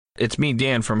It's me,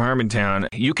 Dan, from Harmontown.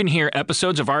 You can hear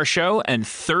episodes of our show and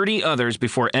 30 others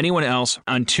before anyone else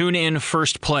on TuneIn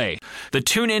First Play. The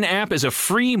TuneIn app is a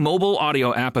free mobile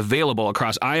audio app available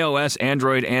across iOS,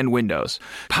 Android, and Windows.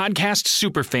 Podcast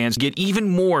superfans get even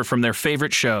more from their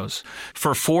favorite shows.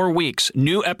 For 4 weeks,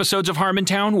 new episodes of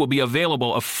Harmontown will be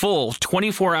available a full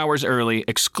 24 hours early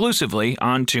exclusively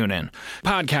on TuneIn.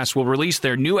 Podcasts will release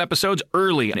their new episodes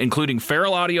early, including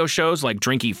feral audio shows like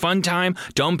Drinky Fun Time,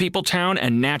 Dumb People Town,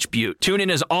 and Natch Butte.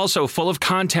 TuneIn is also full of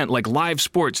content like live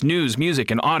sports, news, music,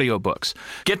 and audiobooks.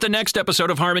 Get the next episode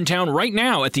of Harmontown right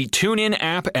now at the TuneIn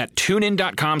app at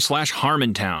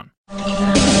tunein.com/Harmontown.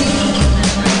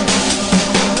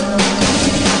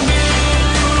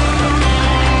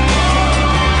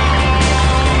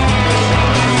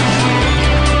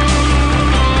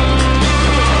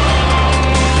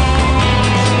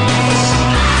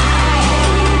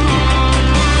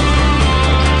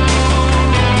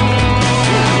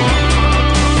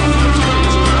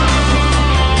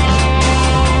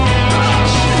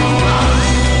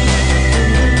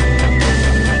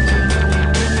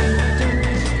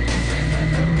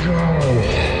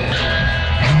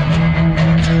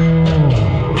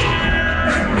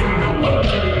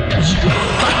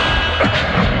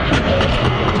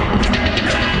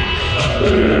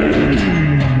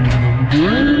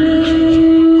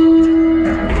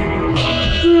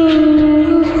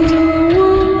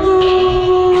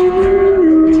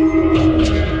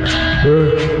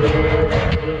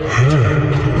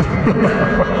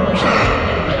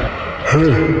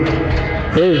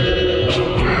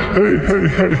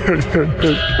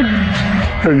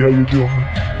 Hey, how you doing?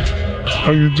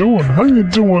 How you doing? How you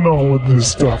doing all with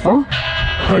this stuff, huh?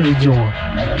 How you doing?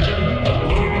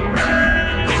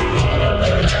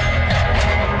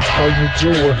 How you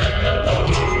doing?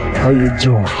 How you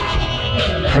doing?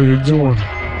 How you doing?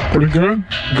 Pretty good?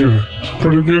 Good.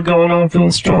 Pretty good going on,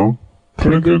 feeling strong?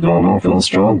 Pretty good going on, feeling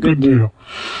strong? Good deal.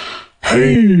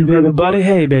 Hey, baby buddy.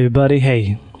 Hey, baby buddy.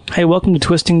 Hey. Hey, welcome to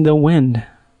Twisting the Wind.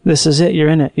 This is it. You're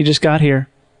in it. You just got here.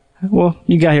 Well,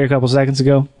 you got here a couple seconds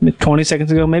ago, 20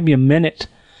 seconds ago, maybe a minute.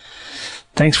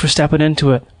 Thanks for stepping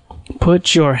into it.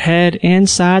 Put your head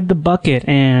inside the bucket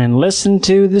and listen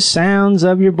to the sounds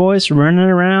of your voice running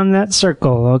around that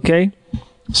circle, okay?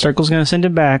 Circle's going to send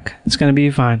it back. It's going to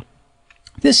be fine.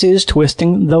 This is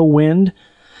Twisting the Wind,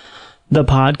 the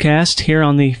podcast here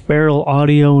on the Feral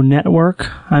Audio Network.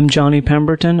 I'm Johnny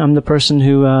Pemberton. I'm the person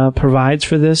who provides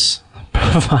for this.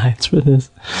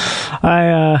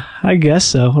 I guess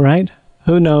so, right?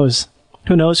 Who knows?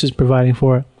 Who knows who's providing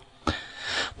for it?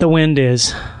 The wind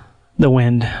is the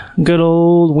wind. Good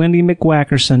old Wendy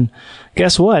McWackerson.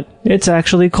 Guess what? It's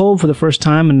actually cold for the first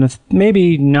time in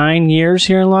maybe 9 years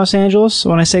here in Los Angeles.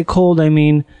 When I say cold, I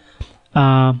mean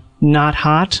not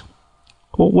hot.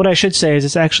 Well, what I should say is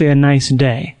it's actually a nice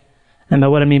day. And by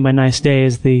what I mean by nice day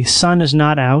is the sun is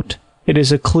not out. It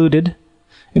is occluded.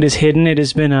 It is hidden. It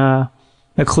has been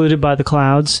occluded by the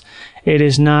clouds. It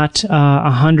is not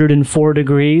 104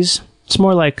 degrees. It's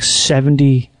more like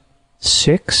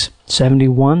 76,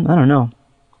 71. I don't know.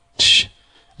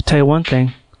 I'll tell you one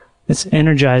thing. It's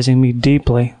energizing me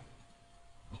deeply.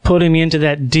 Putting me into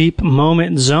that deep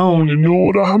moment zone. You know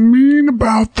what I mean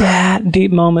about that? That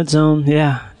deep moment zone.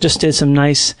 Yeah. Just did some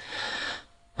nice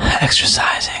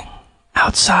exercising.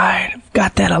 Outside,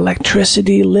 got that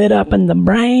electricity lit up in the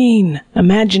brain.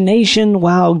 Imagination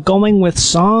while going with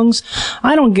songs.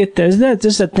 I don't get this. This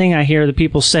is a thing I hear the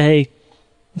people say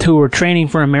who are training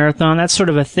for a marathon. That's sort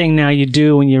of a thing now you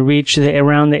do when you reach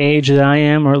around the age that I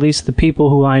am, or at least the people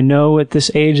who I know at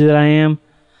this age that I am.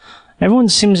 Everyone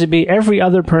seems to be, every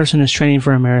other person is training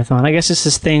for a marathon. I guess it's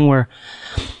this thing where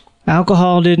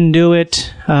alcohol didn't do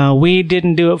it, weed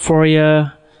didn't do it for you.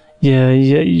 Yeah,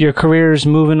 your career is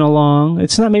moving along.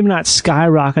 It's maybe not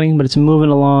skyrocketing, but it's moving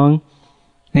along.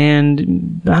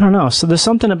 And I don't know. So there's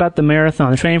something about the marathon,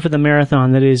 the training for the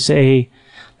marathon, that is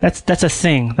that's a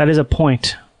thing. That is a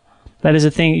point. That is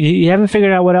a thing. You haven't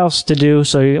figured out what else to do.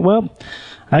 So,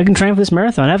 I can train for this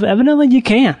marathon. Evidently, you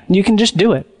can. You can just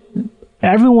do it.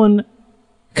 Everyone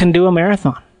can do a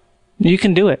marathon. You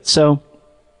can do it. So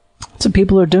that's what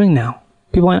people are doing now.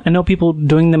 I know people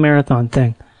doing the marathon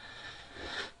thing.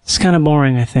 It's kind of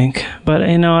boring, I think. But,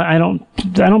 I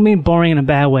don't mean boring in a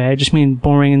bad way. I just mean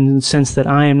boring in the sense that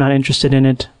I am not interested in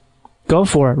it. Go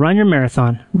for it. Run your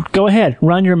marathon. Go ahead.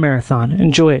 Run your marathon.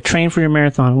 Enjoy it. Train for your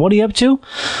marathon. What are you up to?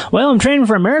 Well, I'm training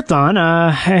for a marathon.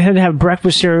 I had to have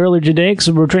breakfast here earlier today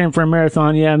because we're training for a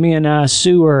marathon. Yeah, me and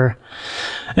Sue we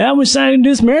decided to do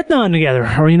this marathon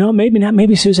together. Or, maybe not.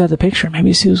 Maybe Sue's out of the picture.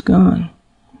 Maybe Sue's gone.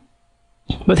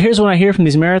 But here's what I hear from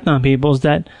these marathon people is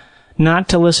that not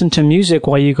to listen to music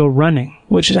while you go running,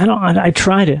 which is, I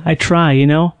tried it. I try, you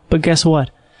know, but guess what?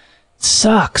 It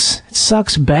sucks. It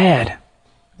sucks bad.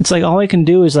 It's like all I can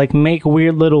do is like make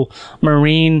weird little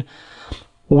marine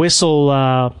whistle,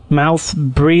 mouth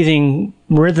breathing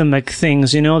rhythmic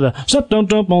things, you know, the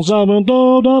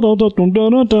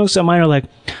so mine are like,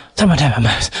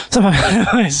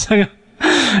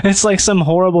 it's like some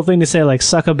horrible thing to say, like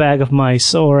suck a bag of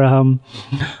mice, or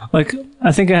like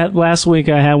I think last week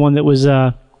I had one that was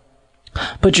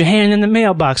put your hand in the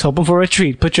mailbox hoping for a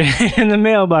treat. Put your hand in the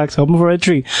mailbox hoping for a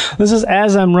treat. This is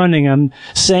as I'm running, I'm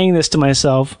saying this to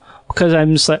myself because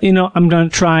I'm just like, you know, I'm going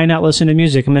to try not listen to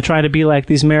music. I'm going to try to be like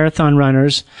these marathon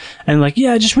runners and like,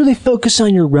 yeah, just really focus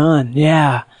on your run.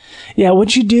 Yeah. Yeah,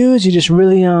 what you do is you just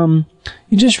really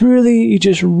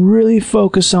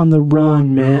focus on the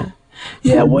run, man.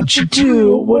 Yeah, what you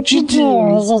do is you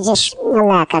just,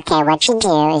 look, okay, what you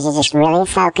do is you just really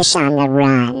focus on the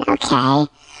run, okay?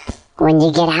 When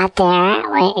you get out there,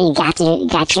 you got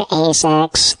your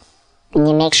Asics, and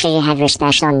you make sure you have your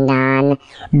special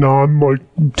like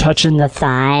touching the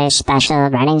thigh special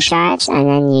running shorts, and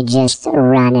then you just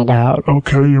run it out.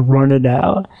 Okay, you run it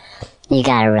out. You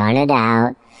gotta run it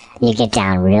out. You get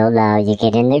down real low, you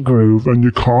get in the groove, and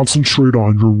you concentrate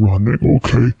on your running,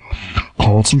 okay?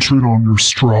 Concentrate on your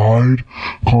stride,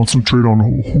 concentrate on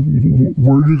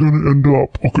where you're gonna end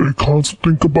up, okay?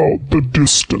 Think about the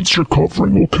distance you're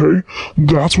covering, okay?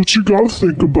 That's what you gotta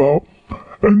think about.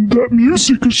 And that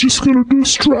music is just gonna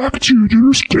distract you, do you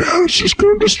understand? It's just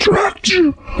gonna distract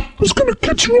you. It's gonna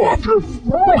get you off your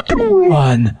fucking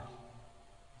run.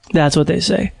 That's what they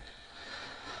say.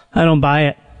 I don't buy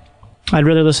it. I'd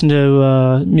rather listen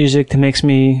to music that makes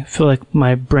me feel like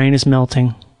my brain is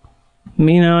melting.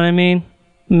 You know what I mean?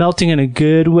 Melting in a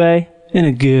good way. In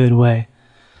a good way.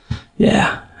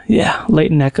 Yeah.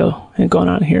 Latent echo going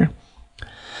on here.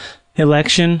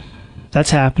 Election.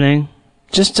 That's happening.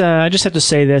 I just have to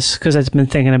say this because I've been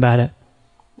thinking about it.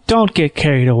 Don't get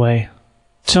carried away.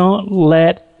 Don't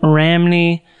let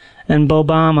Romney and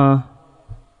Obama,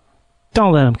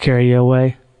 don't let them carry you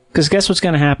away. Because guess what's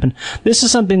going to happen? This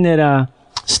is something that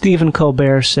Stephen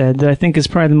Colbert said that I think is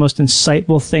probably the most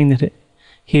insightful thing that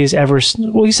he's ever...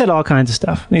 Well, he said all kinds of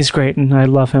stuff. He's great, and I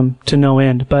love him to no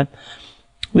end. But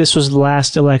this was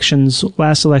last election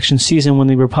season when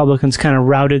the Republicans kind of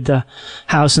routed the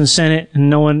House and Senate, and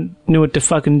no one knew what to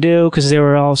fucking do because they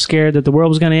were all scared that the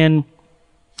world was going to end.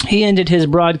 He ended his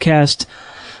broadcast,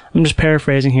 I'm just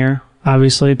paraphrasing here,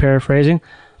 obviously paraphrasing,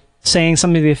 saying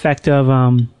something to the effect of...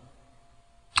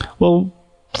 well,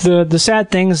 the sad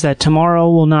thing is that tomorrow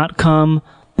will not come.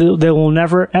 There will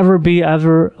never, ever be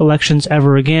other elections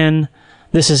ever again.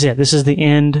 This is it. This is the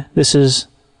end. This is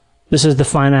the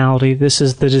finality. This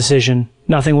is the decision.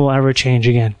 Nothing will ever change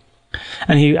again.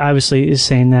 And he obviously is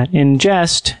saying that in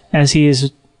jest, as he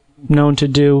is known to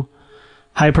do,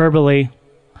 hyperbole,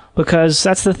 because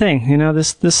that's the thing. You know,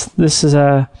 this is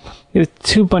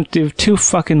two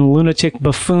fucking lunatic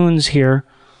buffoons here,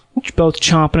 both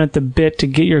chomping at the bit to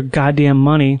get your goddamn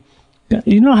money.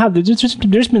 You know how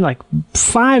there's been like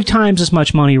 5 times as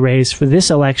much money raised for this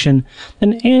election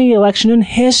than any election in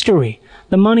history.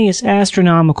 The money is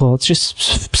astronomical. It's just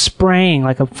spraying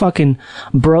like a fucking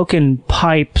broken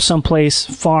pipe someplace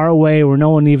far away where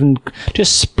no one even...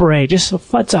 Just spray. It's a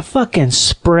fucking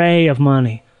spray of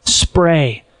money.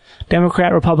 Spray.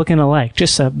 Democrat, Republican alike.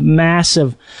 Just a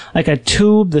massive... Like a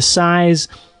tube the size...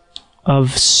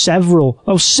 of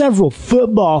several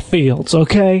football fields,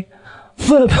 okay?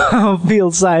 Football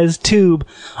field sized tube,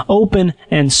 open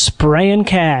and spraying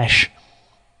cash.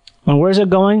 And where's it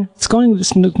going? It's going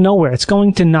nowhere. It's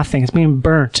going to nothing. It's being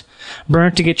burnt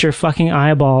to get your fucking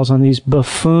eyeballs on these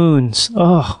buffoons.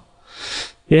 Oh,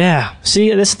 yeah.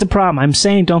 See, this is the problem. I'm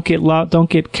saying don't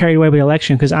get carried away by the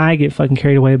election because I get fucking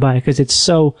carried away by it because it's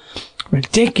so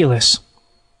ridiculous.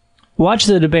 Watch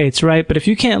the debates, right? But if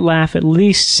you can't laugh at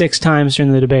least 6 times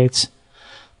during the debates,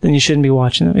 then you shouldn't be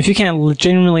watching them. If you can't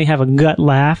genuinely have a gut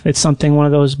laugh at something one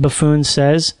of those buffoons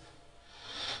says,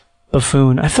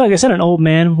 buffoon. I feel like I said an old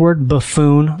man word,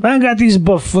 buffoon. I got these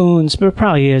buffoons, but it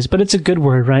probably is. But it's a good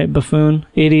word, right? Buffoon.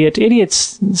 Idiot.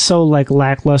 Idiot's so like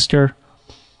lackluster.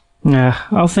 Nah,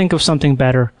 I'll think of something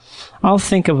better. I'll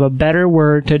think of a better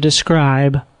word to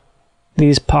describe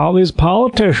these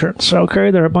politicians,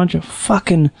 okay? They're a bunch of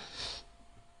fucking...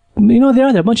 You know what they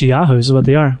are? They're a bunch of yahoos is what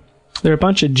they are. They're a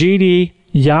bunch of GD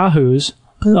yahoos.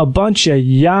 A bunch of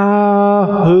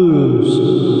yahoos.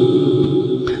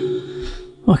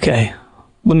 Okay.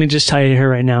 Let me just tell you here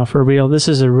right now, for real, this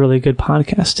is a really good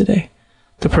podcast today.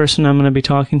 The person I'm going to be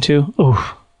talking to,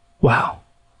 oh, wow.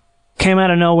 Came out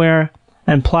of nowhere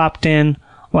and plopped in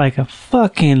like a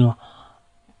fucking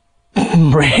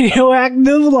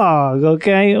Radioactive Log.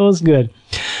 Okay, it was good.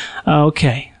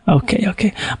 Okay.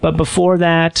 But before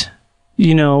that,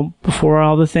 before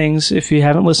all the things, if you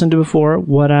haven't listened to before,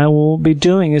 what I will be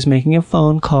doing is making a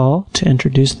phone call to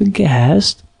introduce the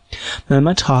guest. Then I'm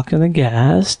going to talk to the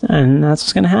guest, and that's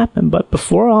what's going to happen. But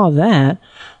before all that,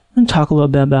 I'm going to talk a little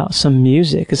bit about some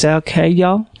music. Is that okay,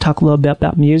 y'all? Talk a little bit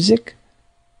about music?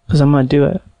 Because I'm going to do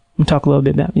it. I'm going to talk a little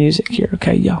bit about music here,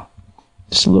 okay, y'all?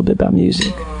 Just a little bit about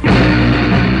music.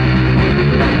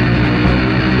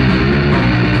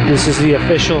 This is the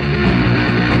official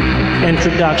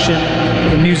introduction to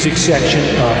the music section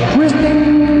of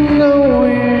Twisting the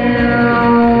Wind.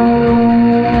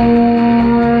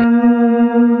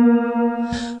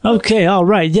 Okay, all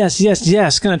right.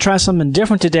 Yes. Gonna try something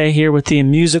different today here with the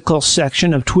musical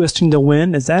section of Twisting the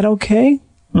Wind. Is that okay?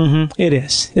 It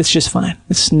is. It's just fine.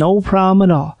 It's no problem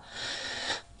at all.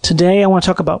 Today I want to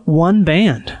talk about one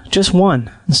band. Just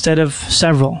one, instead of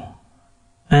several.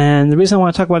 And the reason I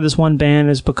want to talk about this one band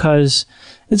is because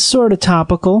it's sort of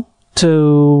topical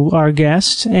to our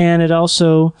guest, and it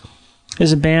also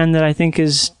is a band that I think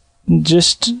is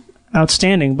just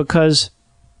outstanding because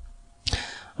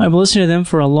I've listened to them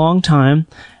for a long time,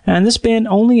 and this band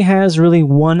only has really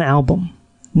one album.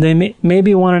 They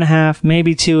maybe 1.5,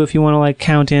 maybe 2 if you want to like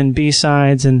count in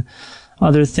B-sides and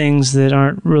other things that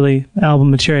aren't really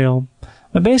album material.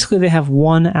 But basically they have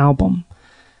one album.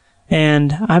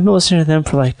 And I've been listening to them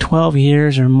for like 12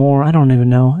 years or more. I don't even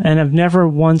know. And I've never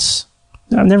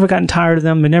gotten tired of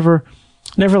them. I never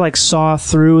like saw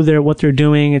through what they're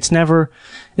doing. It's never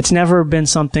been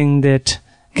something that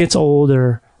gets old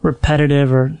or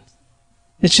repetitive, or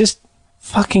it's just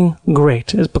fucking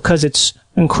great. It's because it's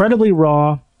incredibly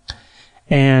raw,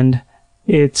 and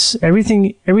it's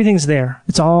everything's there.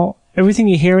 It's all, everything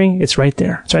you're hearing, it's right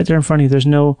there. It's right there in front of you. There's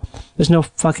no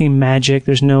fucking magic.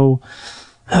 There's no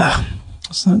crap.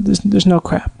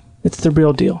 It's the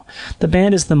real deal. The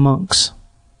band is the Monks.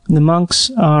 The Monks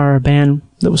are a band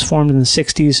that was formed in the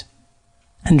 60s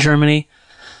in Germany.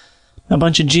 A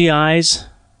bunch of GIs,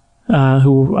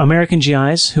 American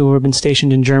GIs who had been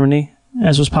stationed in Germany,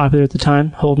 as was popular at the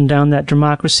time, holding down that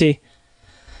democracy.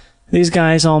 These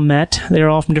guys all met. They were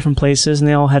all from different places, and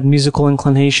they all had musical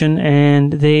inclination,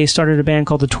 and they started a band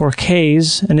called the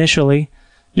Torquays initially.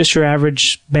 Just your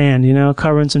average band,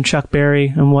 covering some Chuck Berry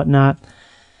and whatnot.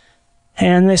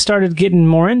 And they started getting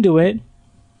more into it,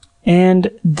 and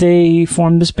they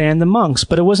formed this band, the Monks.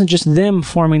 But it wasn't just them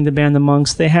forming the band, the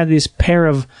Monks. They had this pair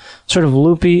of sort of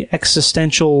loopy,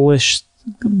 existential-ish,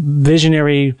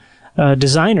 visionary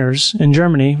designers in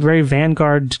Germany, very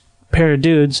vanguard pair of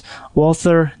dudes,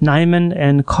 Walther Neumann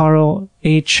and Karl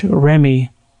H. Remy.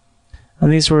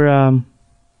 And these are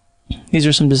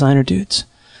some designer dudes.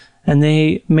 And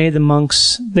they made the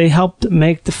Monks, they helped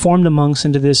form the Monks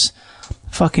into this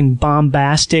fucking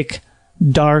bombastic,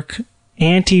 dark,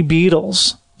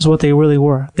 anti-Beatles is what they really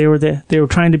were. They were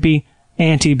trying to be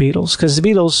anti-Beatles, because the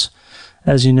Beatles,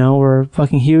 as you know, were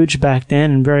fucking huge back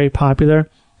then and very popular,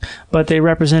 but they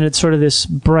represented sort of this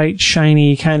bright,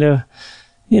 shiny kind of,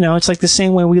 it's like the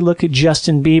same way we look at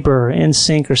Justin Bieber or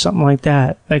NSYNC or something like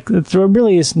that. Like, there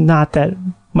really is not that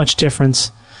much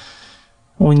difference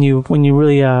when you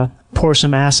really pour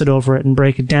some acid over it and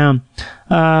break it down.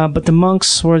 But the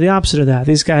Monks were the opposite of that.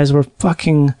 These guys were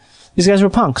punks.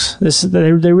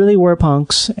 They really were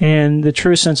punks, and the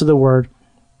true sense of the word,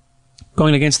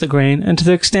 going against the grain, and to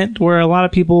the extent where a lot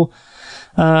of people,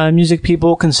 music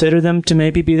people, consider them to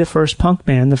maybe be the first punk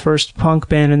band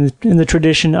in the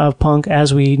tradition of punk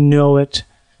as we know it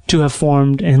to have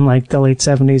formed in like the late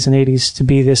 70s and 80s to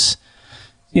be this,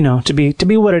 to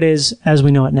be what it is as we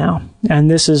know it now.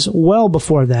 And this is well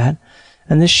before that.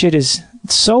 And this shit is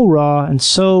so raw and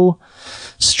so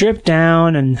stripped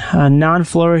down and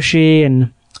non-flourishy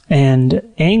and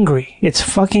angry. It's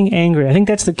fucking angry. I think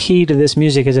that's the key to this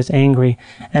music, is it's angry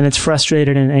and it's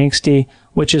frustrated and angsty,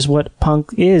 which is what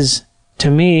punk is to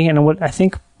me, and what I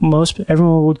think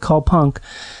everyone would call punk.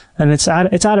 And it's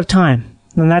out of time.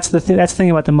 And that's the thing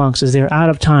about the Monks, is they're out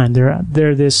of time.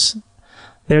 They're this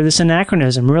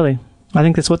anachronism, really. I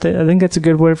think that's a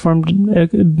good word for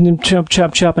them.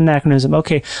 Chop anachronism.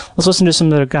 Okay, let's listen to some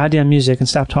of their goddamn music and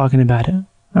stop talking about it.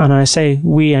 And I say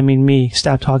we, I mean me.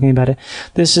 Stop talking about it.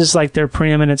 This is like their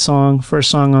preeminent song, first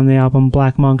song on the album,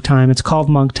 Black Monk Time. It's called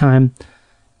Monk Time.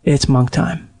 It's Monk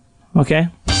Time. Okay?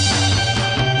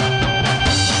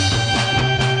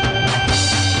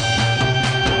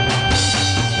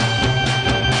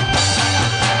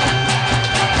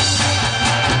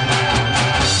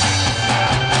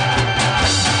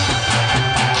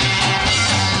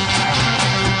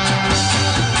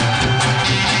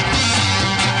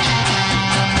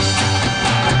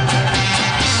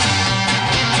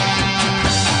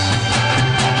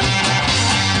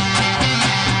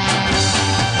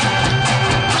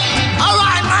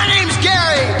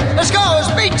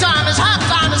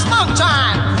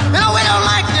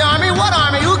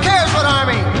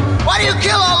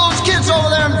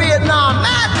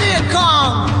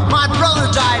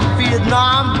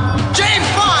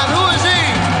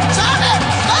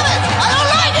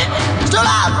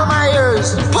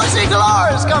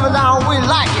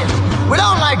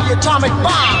 the atomic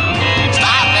bomb.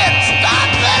 Stop it! Stop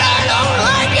it! I don't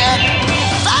like it!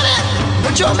 Stop it!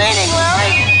 What's your meaning,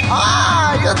 Larry?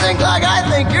 Ah, you think like I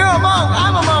think. You're a monk.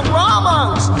 I'm a monk. We're all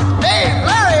monks. Dave,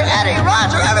 Larry, Eddie,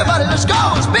 Roger, everybody, let's go.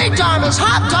 It's beat time. It's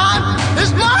hop time.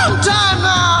 It's monk time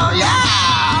now.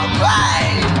 Yeah!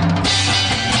 Right!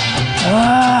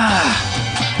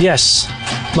 Yes.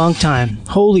 Monk time.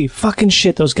 Holy fucking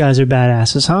shit, those guys are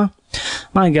badasses, huh?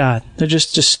 My God. They're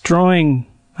just destroying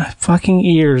my fucking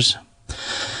ears.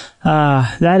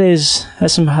 That's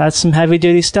some heavy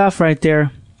duty stuff right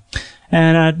there.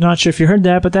 And I'm not sure if you heard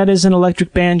that, but that is an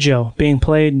electric banjo being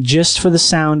played just for the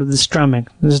sound of the strumming.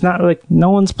 There's not like, no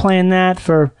one's playing that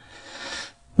for,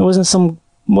 there's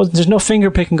no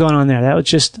finger picking going on there. That was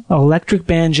just electric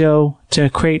banjo to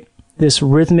create this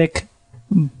rhythmic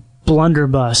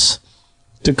blunderbuss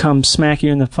to come smack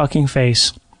you in the fucking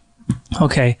face.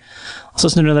 Okay, let's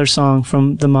listen to another song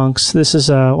from the Monks. This is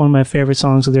one of my favorite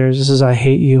songs of theirs. This is I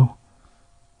Hate You.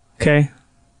 Okay?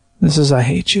 This is I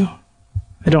Hate You.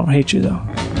 I don't hate you, though.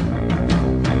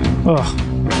 Ugh.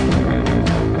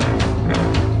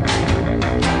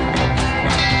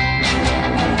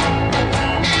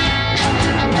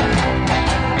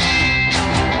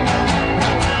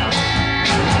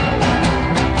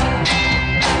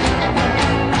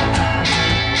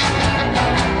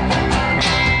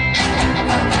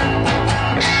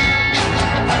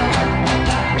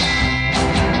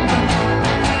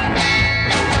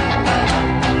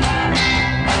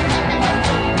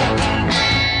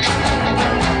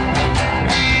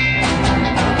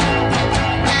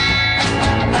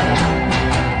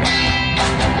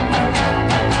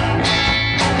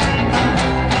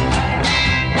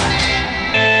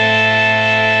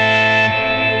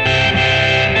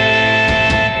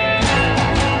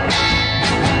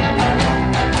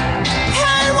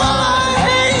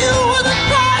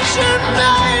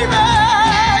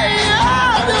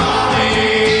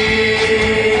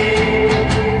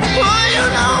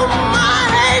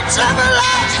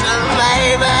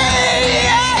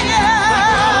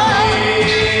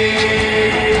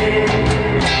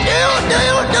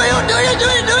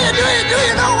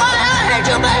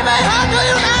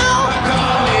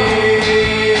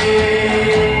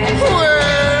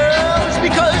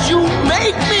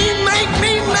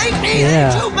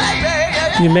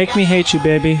 You make me hate you,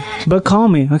 baby. But call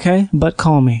me, okay? But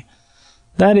call me.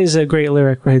 That is a great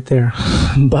lyric right there.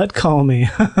 But call me.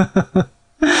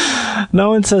 No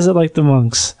one says it like the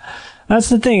Monks. That's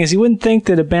the thing, is you wouldn't think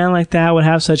that a band like that would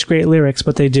have such great lyrics,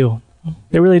 but they do.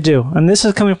 They really do. And this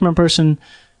is coming from a person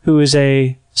who is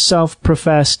a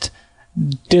self-professed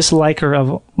disliker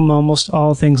of almost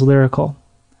all things lyrical.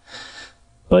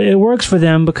 But it works for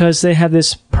them because they have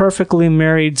this perfectly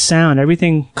married sound.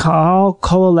 Everything all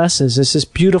coalesces. It's this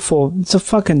beautiful, it's a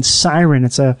fucking siren.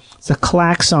 It's a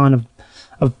klaxon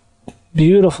of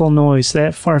beautiful noise.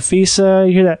 That farfisa,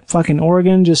 you hear that fucking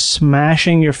organ just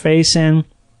smashing your face in.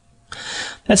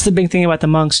 That's the big thing about the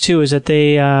Monks too, is that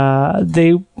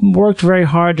they worked very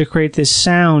hard to create this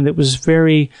sound that was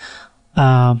very,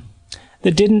 that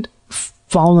didn't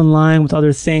fall in line with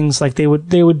other things. Like they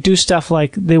would do stuff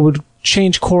like they would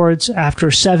change chords after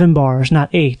 7 bars, not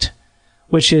 8,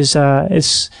 which is it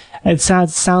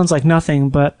sounds like nothing,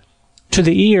 but to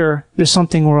the ear, there's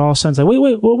something where all of a sudden it's like,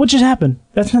 wait, what just happened?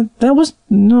 What are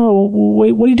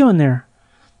you doing there?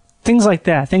 Things like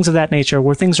that, things of that nature,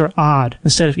 where things are odd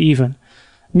instead of even.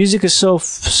 Music is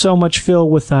so much filled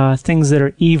with things that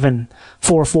are even,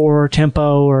 4/4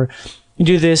 tempo, or you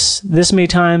do this many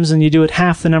times and you do it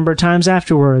half the number of times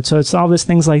afterwards. So it's all these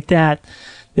things like that.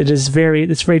 It's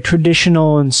very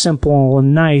traditional and simple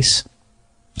and nice.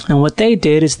 And what they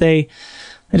did is they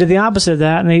did the opposite of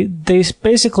that, and they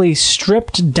basically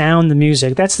stripped down the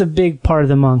music. That's the big part of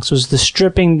the Monks, was the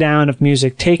stripping down of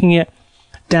music, taking it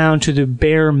down to the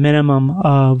bare minimum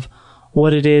of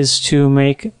what it is to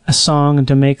make a song and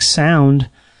to make sound.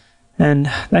 And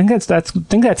I think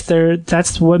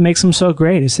that's what makes them so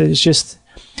great. It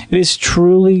is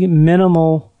truly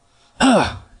minimal.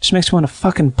 Just makes me want to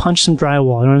fucking punch some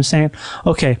drywall. You know what I'm saying?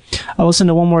 Okay, I'll listen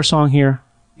to one more song here.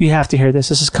 You have to hear this.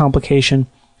 This is Complication.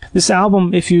 This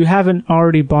album, if you haven't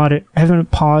already bought it, haven't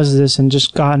paused this and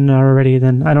just gotten it already,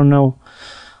 then I don't know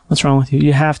what's wrong with you.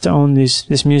 You have to own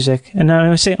this music. And when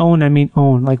I say own, I mean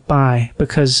own, like buy,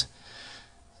 because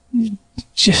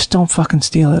just don't fucking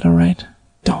steal it, alright?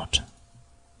 Don't.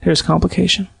 Here's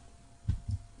Complication.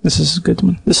 This is a good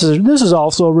one. This is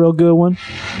also a real good one.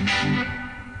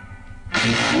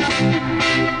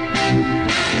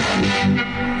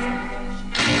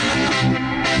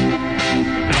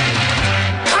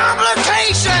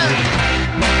 Complication!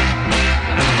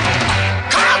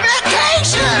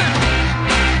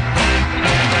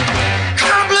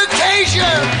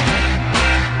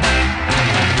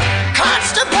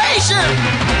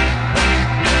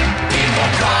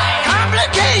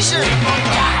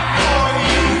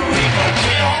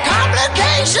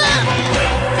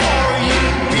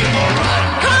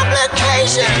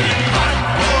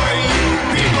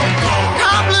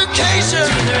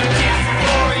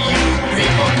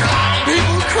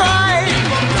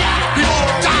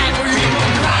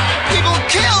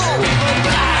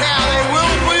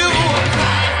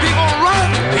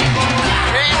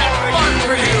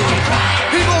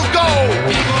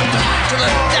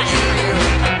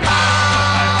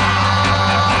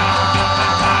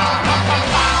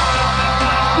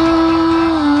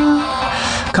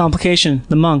 Complication,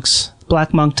 The Monks,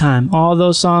 Black Monk Time. All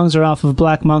those songs are off of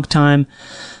Black Monk Time.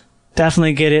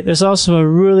 Definitely get it. There's also a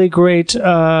really great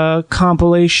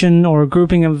compilation or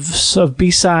grouping of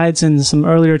B-sides and some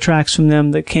earlier tracks from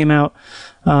them that came out,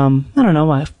 I don't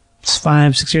know,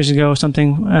 5-6 years ago or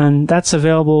something. And that's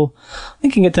available. I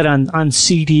think you can get that on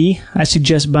CD. I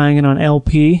suggest buying it on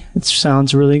LP. It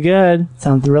sounds really good.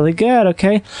 Sounds really good,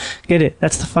 okay? Get it.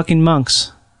 That's the fucking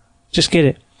Monks. Just get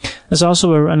it. There's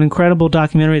also an incredible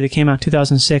documentary that came out in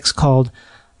 2006 called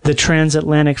The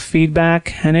Transatlantic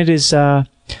Feedback. And it is...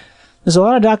 There's a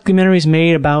lot of documentaries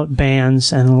made about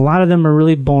bands, and a lot of them are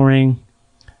really boring.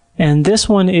 And this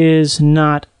one is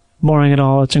not boring at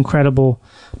all. It's incredible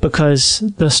because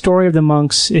the story of the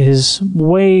Monks is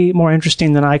way more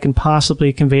interesting than I can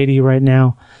possibly convey to you right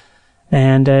now.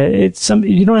 And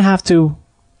you don't have to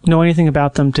know anything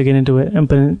about them to get into it.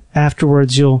 But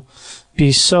afterwards, you'll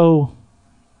be so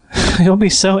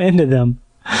into them.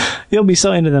 You'll be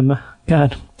so into them.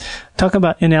 God. Talk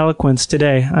about ineloquence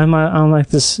today. I'm like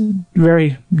this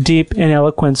very deep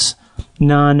ineloquence,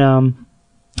 bad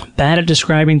at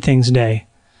describing things day.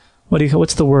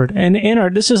 What's the word? And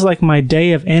this is like my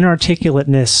day of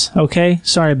inarticulateness. Okay,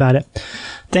 sorry about it.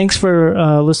 Thanks for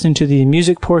listening to the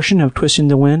music portion of Twisting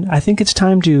the Wind. I think it's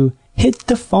time to hit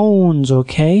the phones.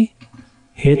 Okay,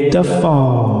 hit the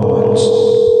phones.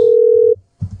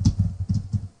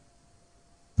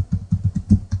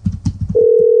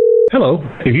 Hello.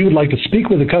 If you would like to speak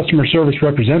with a customer service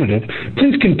representative,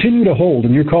 please continue to hold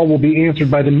and your call will be answered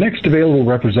by the next available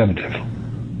representative.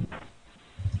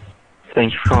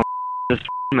 Thank you for calling.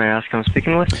 May I ask who I'm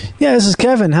speaking with? Yeah, this is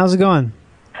Kevin. How's it going?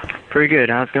 Pretty good.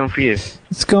 How's it going for you?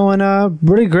 It's going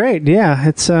pretty great. Yeah,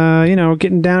 it's we're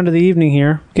getting down to the evening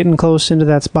here, getting close into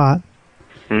that spot.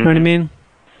 Mm-hmm. Know what I mean?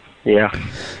 Yeah.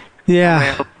 Yeah. How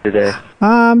may I help you today?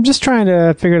 I'm just trying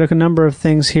to figure out a number of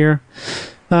things here.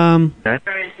 Okay.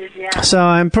 So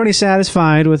I'm pretty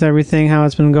satisfied with everything, how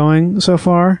it's been going so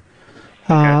far.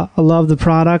 I love the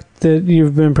product that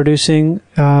you've been producing.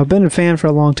 Been a fan for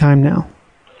a long time now.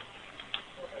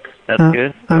 That's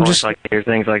good. I always like to hear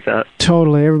things like that.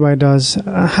 Totally, everybody does.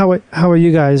 How are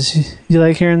you guys? You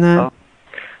like hearing that? Oh,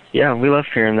 yeah, we love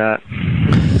hearing that.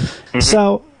 Mm-hmm.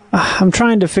 So I'm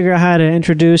trying to figure out how to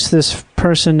introduce this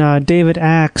person, David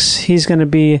Axe. He's going to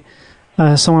be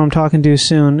someone I'm talking to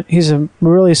soon. He's a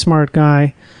really smart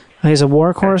guy. He's a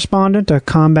war correspondent, a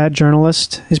combat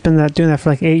journalist. He's been doing that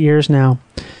for like 8 years now.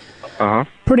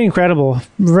 Pretty incredible.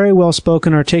 Very well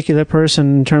spoken, articulate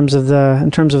person in terms of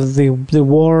the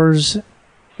wars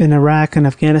in Iraq and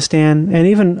Afghanistan, and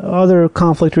even other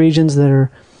conflict regions that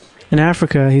are in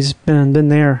Africa. He's been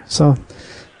there, so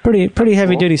pretty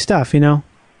heavy duty stuff, you know.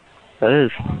 That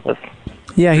is.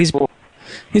 Yeah, he's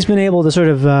been able to sort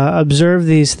of observe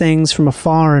these things from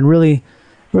afar and really,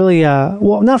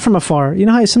 well, not from afar. You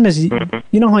know how sometimes,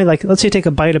 you know how like, let's say you take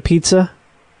a bite of pizza,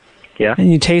 yeah,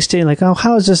 and you taste it, and like, oh,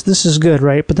 how is this? This is good,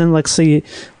 right? But then, let's say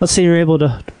you're able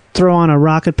to throw on a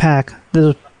rocket pack,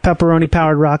 the pepperoni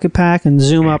powered rocket pack, and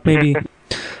zoom up maybe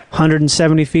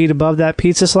 170 feet above that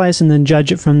pizza slice, and then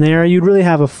judge it from there. You'd really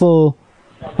have a full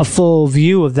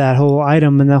view of that whole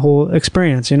item and that whole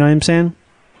experience. You know what I'm saying?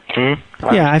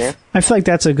 Yeah, I feel like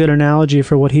that's a good analogy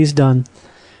for what he's done.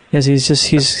 Is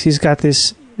he's got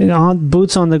this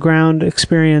boots on the ground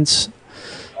experience.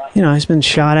 You know, he's been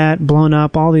shot at, blown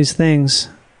up, all these things.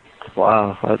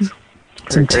 Wow,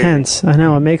 it's intense. Crazy. I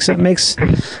know, it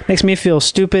makes me feel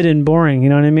stupid and boring. You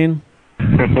know what I mean?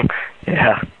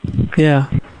 Yeah. Yeah.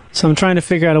 So I'm trying to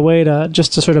figure out a way to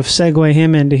sort of segue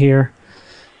him into here.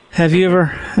 Have you ever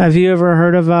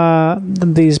heard of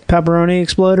these pepperoni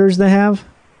exploders they have?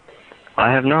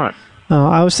 I have not. Oh,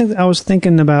 I was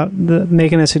thinking about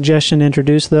making a suggestion to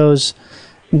introduce those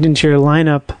into your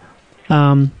lineup.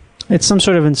 It's some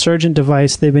sort of insurgent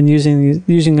device they've been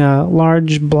using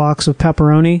large blocks of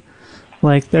pepperoni,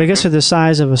 like I guess they're the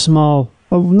size of a small,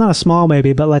 well, not a small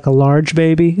baby, but like a large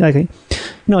baby. Like,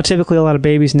 typically a lot of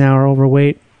babies now are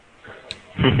overweight.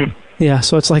 Yeah,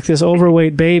 so it's like this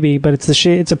overweight baby, but it's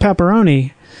it's a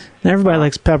pepperoni, and everybody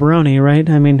likes pepperoni, right?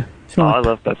 I mean, I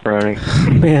love pepperoni.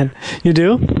 Man, you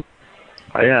do?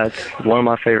 Oh, yeah, it's one of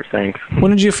my favorite things.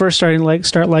 When did you first start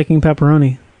liking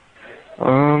pepperoni?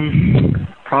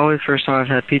 Probably the first time I've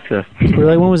had pizza.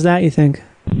 Really? When was that, you think?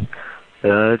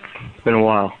 It's been a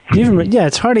while. Yeah,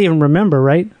 it's hard to even remember,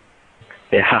 right?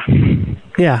 Yeah.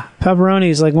 Yeah, pepperoni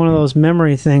is like one of those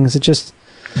memory things. It's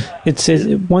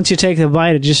once you take the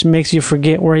bite, it just makes you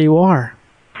forget where you are.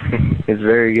 It's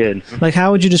very good. Like,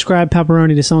 how would you describe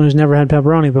pepperoni to someone who's never had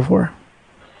pepperoni before?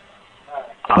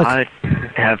 I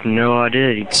have no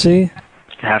idea. See?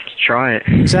 Have to try it.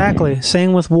 Exactly.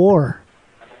 Same with war.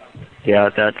 Yeah,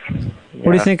 that's.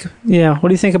 What do you think? Yeah, what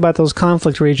do you think about those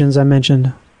conflict regions I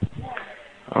mentioned?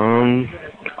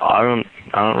 I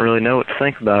don't really know what to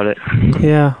think about it.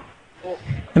 Yeah.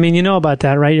 I mean, you know about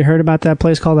that, right? You heard about that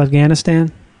place called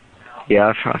Afghanistan?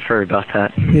 Yeah, I've heard about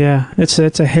that. Yeah, it's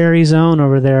a hairy zone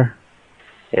over there.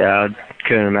 Yeah, I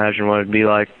couldn't imagine what it'd be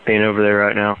like being over there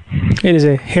right now. It is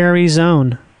a hairy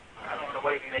zone.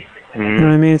 You know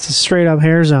what I mean? It's a straight up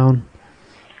hair zone.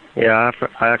 Yeah,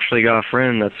 I actually got a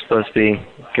friend that's supposed to be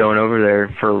going over there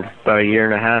for about a year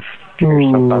and a half or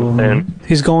sometime soon.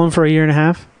 He's going for a year and a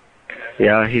half?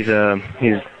 Yeah, he's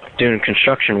doing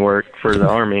construction work for the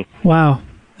Army. Wow.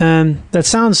 That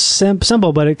sounds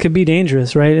simple, but it could be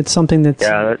dangerous, right? It's something that's...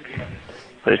 Yeah,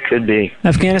 it could be.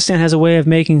 Afghanistan has a way of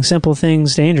making simple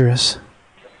things dangerous.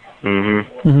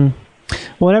 Well,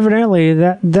 evidently,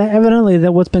 that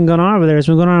what's been going on over there has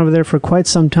been going on over there for quite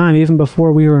some time, even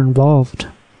before we were involved.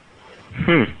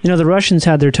 You know, the Russians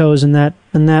had their toes in that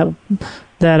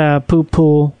poop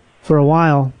pool for a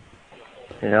while.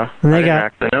 Yeah, and I didn't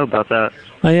actually know about that.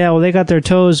 Oh yeah, well, they got their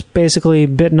toes basically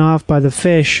bitten off by the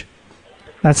fish.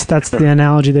 That's the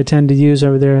analogy they tend to use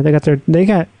over there. They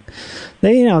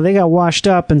got washed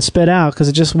up and spit out because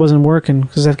it just wasn't working.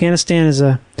 Because Afghanistan is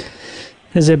a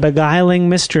beguiling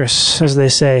mistress, as they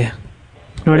say.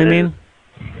 You know what I mean?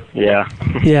 Yeah.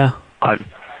 Yeah. I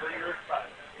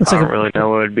don't really know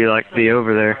what it'd be like to be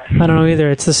over there. I don't know either.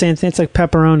 It's the same thing. It's like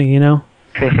pepperoni, you know?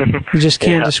 You just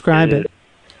can't describe it.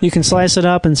 You can slice it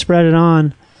up and spread it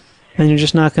on, and you're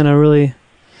just not going to really...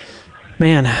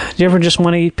 Man, do you ever just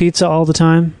want to eat pizza all the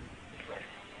time?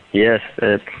 Yes.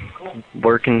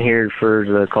 Working here for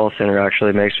the call center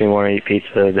actually makes me want to eat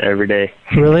pizza every day.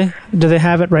 Really? Do they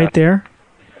have it right there?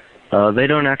 They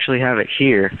don't actually have it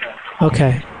here.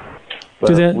 Okay.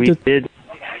 But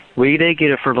we did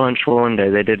get it for lunch one day.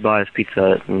 They did buy us Pizza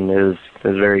Hut, and it was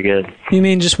very good. You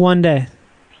mean just one day?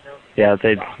 Yeah,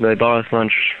 they bought us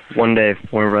lunch one day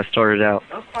whenever I started out.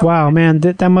 Wow, man,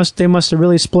 they must have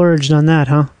really splurged on that,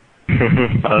 huh?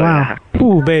 Wow. Yeah.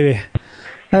 Ooh, baby.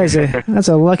 That's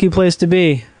a lucky place to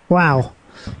be. Wow.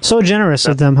 So generous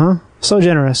of them, huh? So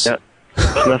generous. Yeah.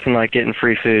 There's nothing like getting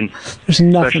free food. There's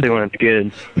nothing. Especially when it's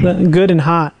good. Good and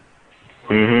hot.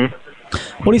 Mm-hmm.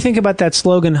 What do you think about that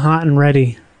slogan, hot and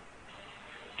ready?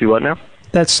 Do what now?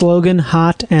 That slogan,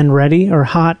 hot and ready, or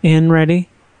hot and ready?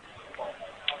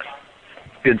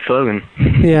 Good slogan.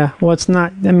 Yeah, well, it's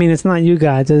not you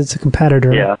guys, it's a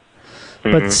competitor. Yeah.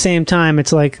 But at the same time,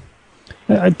 it's like,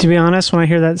 to be honest, when I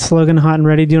hear that slogan, hot and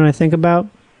ready, do you know what I think about?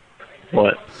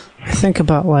 What? I think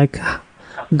about, like,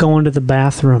 going to the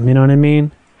bathroom, you know what I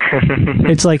mean?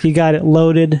 It's like you got it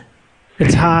loaded,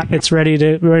 it's hot, it's ready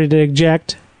to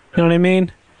eject, you know what I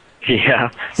mean?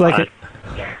 Yeah. It's like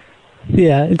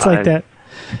it's like that.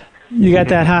 You got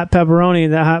that hot pepperoni,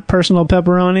 that hot personal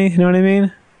pepperoni, you know what I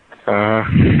mean? You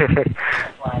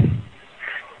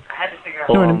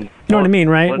know what I mean,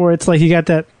 right? Where it's like you got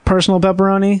that personal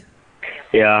pepperoni.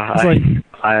 Yeah,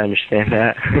 I understand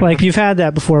that. Like you've had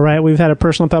that before, right? We've had a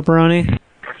personal pepperoni.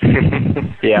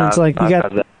 Yeah, it's like you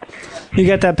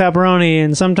got that pepperoni,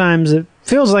 and sometimes it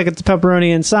feels like it's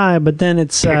pepperoni inside, but then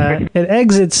it's it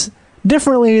exits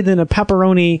differently than a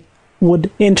pepperoni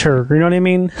would enter. You know what I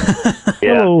mean?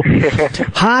 Yeah. Hello,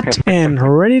 hot and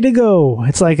ready to go.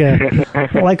 It's like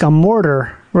a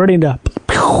mortar ready to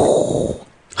hot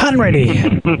and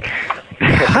ready.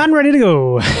 Hot and ready to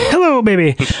go. Hello,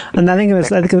 baby. And I think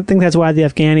that's why the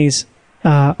Afghanis.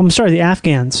 The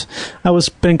Afghans. I was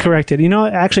been corrected. You know,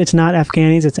 actually, it's not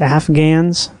Afghanis. It's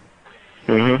Afghans.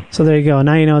 Mm-hmm. So there you go.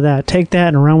 Now you know that. Take that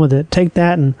and run with it. Take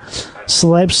that and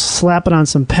slap it on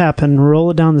some pep and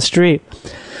roll it down the street.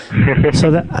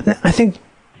 So I think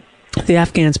the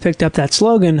Afghans picked up that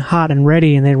slogan, hot and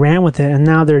ready, and they ran with it. And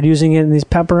now they're using it in these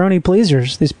pepperoni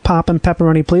pleasers, these poppin'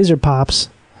 pepperoni pleaser pops.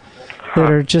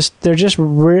 They're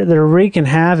wreaking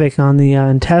havoc on the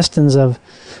intestines of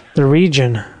the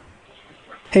region.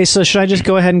 Hey, so should I just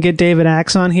go ahead and get David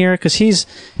Axe on here? Because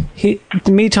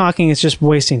me talking is just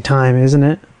wasting time, isn't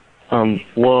it?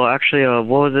 Well, actually,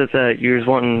 what was it that you was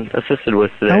wanting assisted with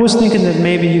today? I was thinking that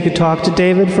maybe you could talk to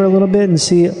David for a little bit and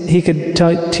see he could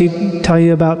tell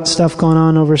you about stuff going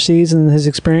on overseas and his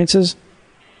experiences.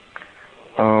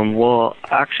 Well,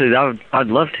 actually, I'd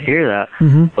love to hear that.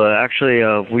 Mm-hmm. But actually,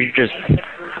 we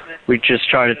just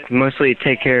try to mostly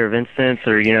take care of incidents,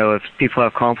 or if people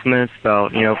have compliments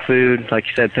about food, like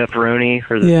you said, pepperoni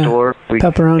or the store.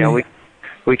 Pepperoni.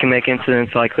 We can make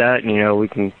incidents like that, and we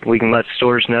can let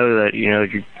stores know that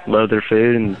you love their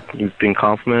food and you've been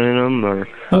complimenting them or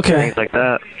things like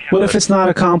that. What if it's not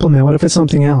a compliment? What if it's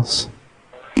something else?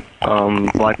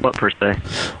 Like what per se?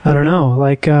 I don't know.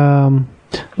 Like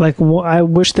Like, I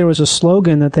wish there was a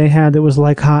slogan that they had that was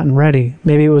like hot and ready.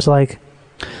 Maybe it was like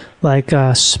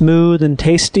smooth and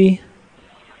tasty.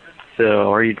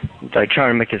 So, are you like trying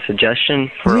to make a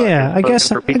suggestion? For I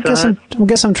guess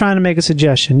I'm trying to make a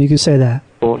suggestion. You could say that.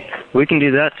 Well, we can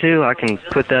do that too. I can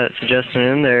put that suggestion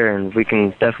in there, and we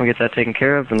can definitely get that taken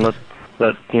care of, and let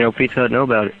Pizza Hut know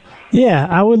about it. Yeah,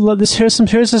 I would love this. Here's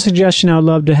a suggestion I would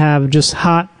love to have: just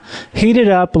hot, heated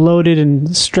up, loaded,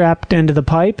 and strapped into the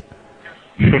pipe.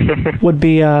 Would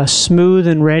be smooth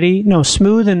and ready. No,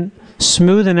 smooth and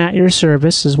at your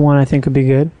service is one I think would be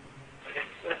good.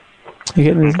 You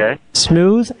get me? Okay.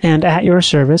 Smooth and at your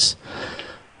service.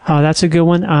 That's a good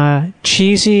one.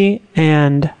 Cheesy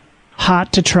and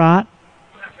hot to trot.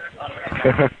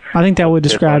 I think that would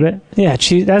describe it. Yeah,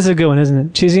 that's a good one, isn't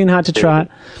it? Cheesy and hot to trot.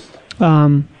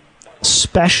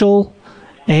 Special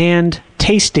and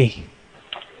tasty.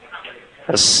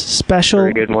 That's special. a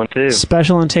very good one too.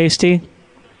 Special and tasty.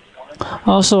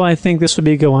 Also, I think this would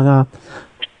be a good one.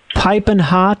 Piping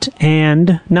hot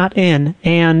and not in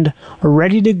and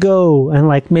ready to go, and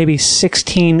like maybe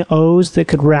 16 O's that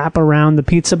could wrap around the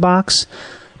pizza box.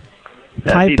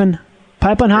 Piping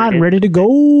hot and ready to go.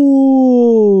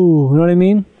 You know what I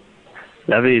mean?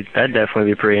 That'd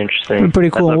definitely be pretty interesting. Pretty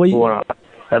cool.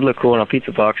 That'd look cool on a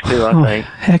pizza box too, I think.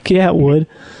 Heck yeah, it would.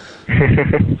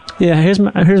 Yeah, here's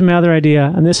my other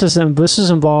idea, and this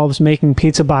involves making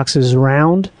pizza boxes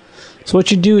round. So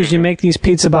what you do is you make these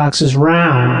pizza boxes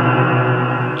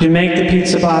round. You make the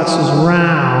pizza boxes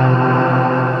round.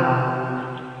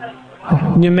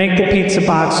 You make the pizza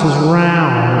boxes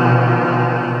round.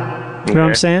 You know what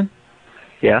I'm saying?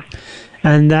 Yeah.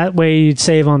 And that way you'd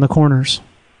save on the corners.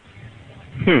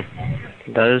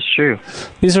 That is true.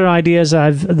 These are ideas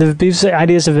these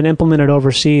ideas have been implemented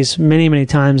overseas many, many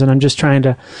times, and I'm just trying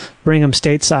to bring them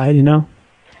stateside, you know?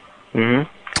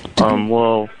 Mm-hmm.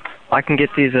 Well, I can get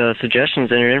these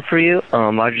suggestions entered in for you.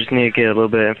 I just need to get a little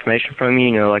bit of information from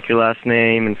you, like your last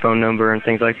name and phone number and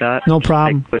things like that. No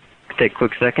problem. Take a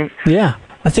quick second. Yeah.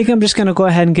 I think I'm just going to go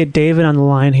ahead and get David on the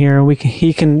line here, and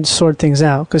he can sort things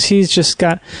out, because he's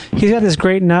got this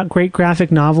great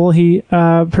graphic novel he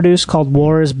produced called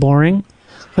War is Boring,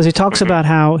 because he talks about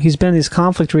how he's been in these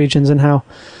conflict regions and how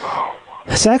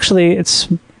it's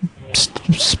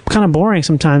kind of boring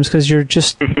sometimes, because you're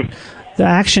just the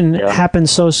action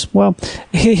happens so well.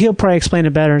 He'll probably explain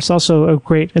it better. It's also a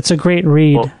great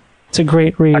read. Well, it's a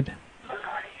great read.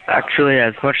 Actually,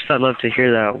 as much as I'd love to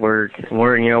hear that, we're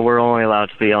only allowed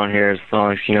to be on here as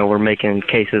long as we're making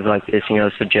cases like this,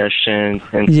 suggestions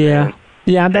and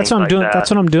that's what I'm doing.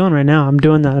 That's what I'm doing right now. I'm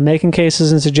doing that. I'm making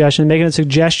cases and suggestions, making a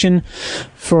suggestion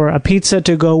for a pizza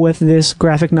to go with this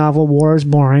graphic novel, War is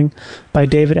Boring, by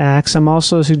David Axe. I'm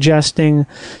also suggesting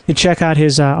you check out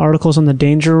his articles on the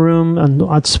Danger Room.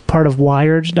 It's part of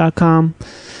Wired.com.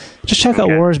 Just check out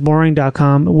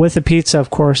warisboring.com with a pizza, of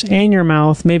course, in your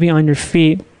mouth, maybe on your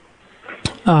feet.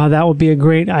 That would be a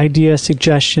great idea,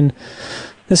 suggestion.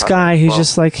 This guy,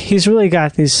 he's really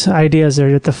got these ideas that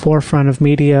are at the forefront of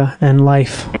media and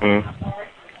life. Mm-hmm.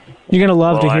 You're going to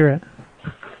love to hear it.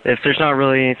 If there's not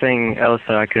really anything else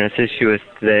that I can assist you with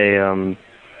today,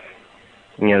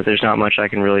 there's not much I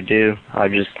can really do.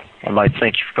 I'd like to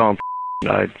thank you for calling.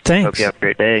 Thanks. Hope you have a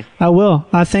great day. I will.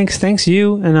 Thanks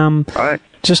you, and all right.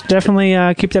 Just definitely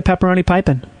keep that pepperoni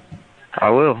piping. I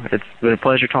will. It's been a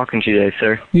pleasure talking to you today,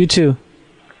 sir. You too.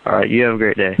 All right, you have a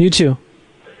great day. You too.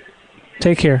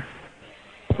 Take care.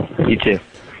 You too.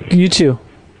 You too.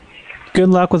 Good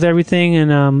luck with everything,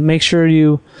 and make sure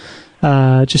you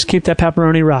just keep that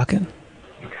pepperoni rocking.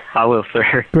 I will,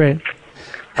 sir. Great.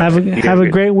 Have a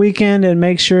great weekend, and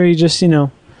make sure you just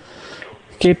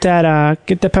keep that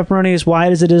get the pepperoni as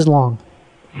wide as it is long.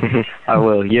 I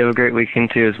will. You have a great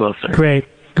weekend too, as well, sir. Great.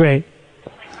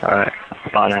 All right.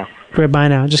 Bye now. Great. Bye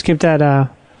now. Just keep that.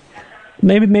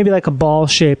 Maybe like a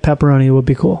ball-shaped pepperoni would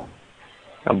be cool.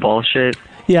 A ball shape?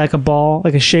 Yeah, like a ball,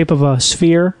 like a shape of a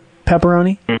sphere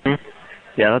pepperoni. Mm-hmm.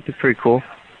 Yeah, that'd be pretty cool.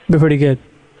 Be pretty good.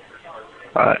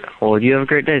 All right. Well, you have a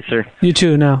great day, sir. You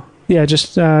too. Now, yeah,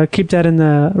 just keep that in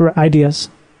the ideas.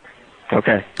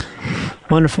 Okay.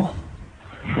 Wonderful.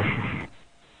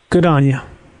 Good on you.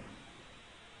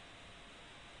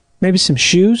 Maybe some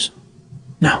shoes?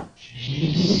 No.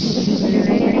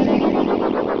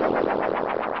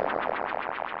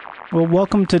 Well,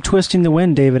 welcome to Twisting the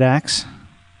Wind, David Axe.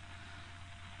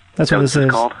 That's what this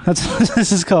is. That's what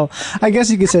this is called. I guess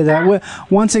you could say that.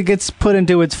 Once it gets put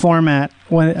into its format,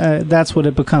 that's what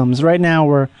it becomes. Right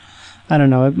now, I don't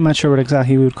know. I'm not sure what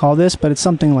exactly we would call this, but it's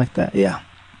something like that. Yeah.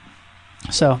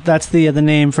 So that's the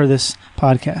name for this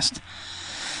podcast.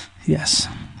 Yes.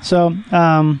 So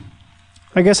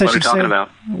I guess I What are we should say. talking about?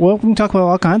 Well, we can talk about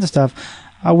all kinds of stuff.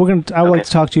 I would like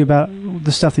to talk to you about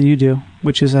the stuff that you do,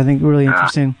 which is, I think, really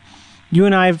interesting. You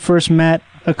and I first met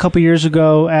a couple years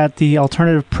ago at the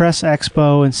Alternative Press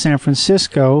Expo in San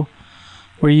Francisco,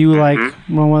 where you were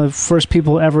one of the first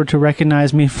people ever to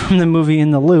recognize me from the movie In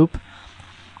the Loop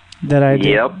that I did.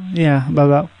 Yep. Yeah,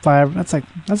 about 5. That's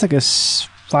like a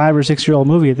 5 or 6 year old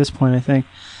movie at this point, I think.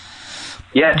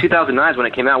 Yeah, 2009 is when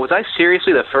it came out. Was I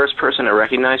seriously the first person to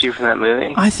recognize you from that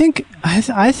movie? I think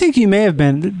you may have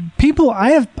been.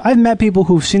 I've met people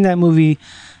who've seen that movie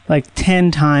like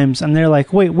 10 times, and they're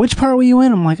like, "Wait, which part were you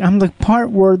in?" I'm like, "I'm the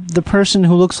part where the person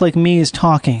who looks like me is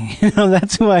talking."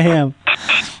 That's who I am.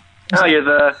 Oh, you're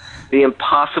the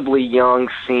impossibly young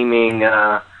seeming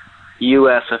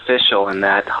U.S. official in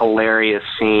that hilarious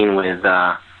scene with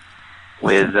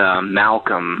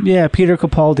Malcolm. Yeah, Peter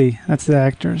Capaldi. That's the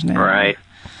actor's name. Right.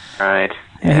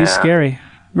 Yeah, he's scary.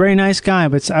 Very nice guy,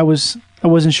 but I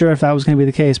wasn't sure if that was going to be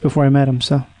the case before I met him.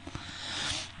 So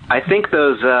I think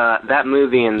those that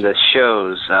movie and the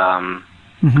shows,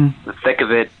 The Thick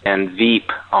of It and Veep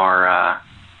are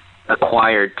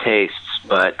acquired tastes.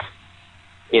 But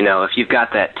if you've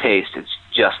got that taste, it's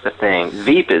just the thing.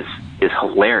 Veep is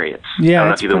hilarious. Yeah, I don't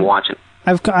know if you've been watching.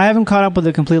 I haven't caught up with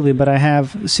it completely, but I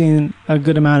have seen a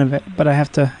good amount of it. But I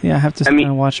have to sit down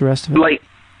and watch the rest of it. Like,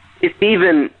 it's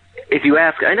even, if you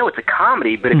ask, I know it's a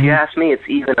comedy, but if you ask me, it's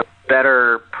even a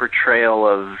better portrayal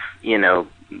of,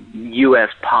 U.S.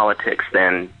 politics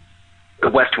than The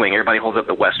West Wing. Everybody holds up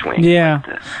The West Wing. Yeah.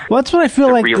 Well, that's what I feel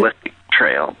like. Realistic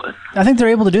portrayal. But I think they're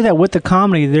able to do that with the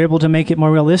comedy. They're able to make it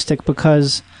more realistic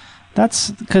because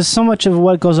so much of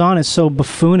what goes on is so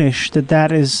buffoonish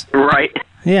that is... Right.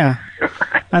 Yeah.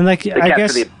 And I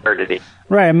guess the absurdity.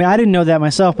 Right. I mean, I didn't know that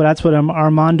myself, but that's what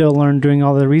Armando learned doing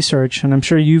all the research, and I'm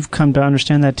sure you've come to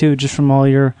understand that too, just from all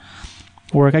your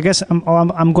work. I guess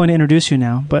I'm going to introduce you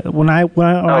now. But when I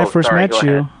first met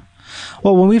you,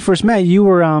 well, when we first met, you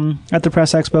were at the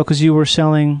press expo because you were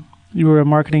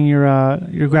marketing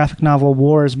your graphic novel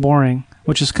War is Boring,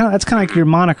 which is kind of like your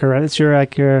moniker, right? It's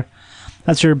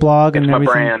that's your blog and everything.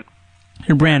 My brand.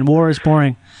 Your brand, War is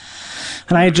Boring.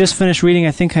 And I had just finished reading,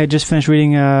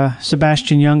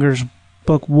 Sebastian Junger's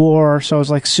book, War, so I was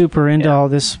like super into all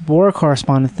this war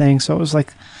correspondent thing, so it was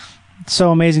like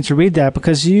so amazing to read that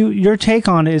because your take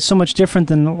on it is so much different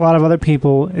than a lot of other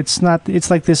people. It's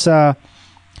like this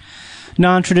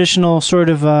non-traditional sort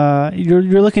of,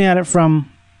 you're looking at it from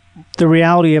the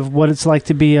reality of what it's like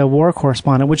to be a war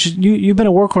correspondent, which you've been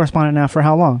a war correspondent now for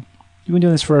how long? You've been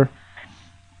doing this for...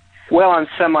 Well, I'm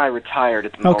semi-retired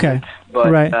at the moment. Okay,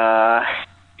 but, right.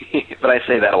 But I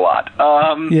say that a lot.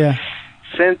 Yeah.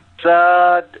 Since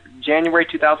January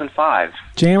 2005.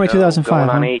 January 2005. Going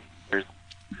on huh? 8 years.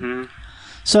 Mm-hmm.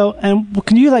 So, and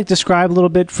can you describe a little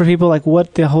bit for people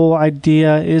what the whole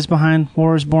idea is behind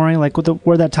War is Boring,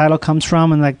 where that title comes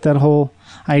from, and that whole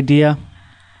idea?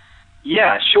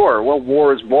 Yeah, sure. Well,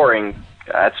 War is Boring.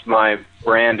 That's my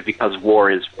brand because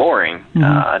war is boring,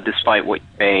 despite what you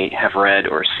may have read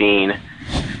or seen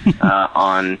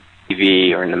on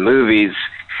TV or in the movies.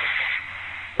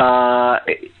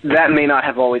 That may not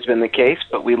have always been the case,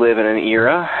 but we live in an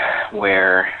era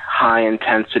where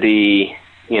high-intensity,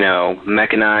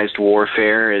 mechanized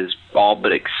warfare is all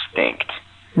but extinct.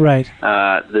 Right.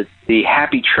 The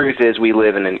happy truth is we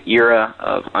live in an era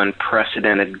of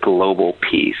unprecedented global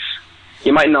peace.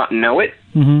 You might not know it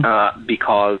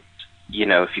because,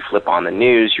 if you flip on the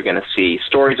news, you're going to see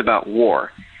stories about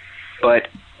war. But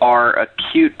our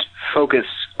acute focus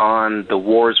on the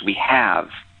wars we have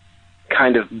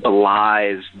kind of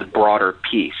belies the broader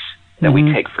peace that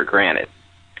we take for granted.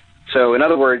 So, in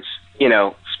other words,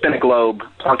 spin a globe,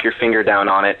 plunk your finger down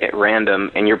on it at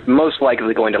random, and you're most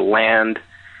likely going to land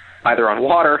either on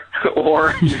water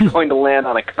or you're going to land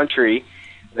on a country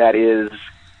that is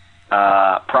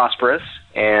prosperous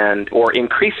or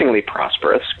increasingly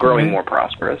prosperous, growing more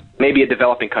prosperous. Maybe a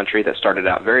developing country that started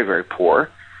out very, very poor,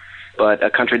 but a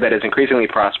country that is increasingly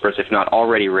prosperous, if not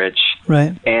already rich,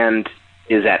 right, and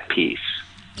is at peace.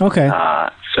 Okay.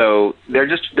 So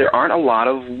there aren't a lot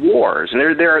of wars, and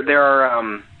there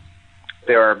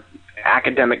are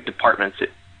academic departments at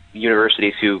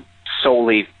universities who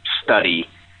solely study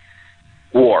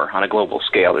war on a global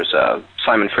scale. There's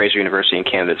Simon Fraser University in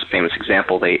Canada is a famous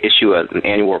example. They issue an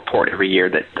annual report every year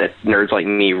that nerds like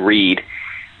me read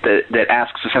that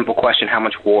asks a simple question: how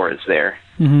much war is there?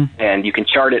 And you can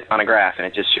chart it on a graph, and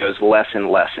it just shows less and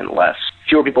less and less.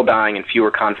 Fewer people dying and fewer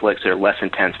conflicts that are less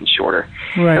intense and shorter.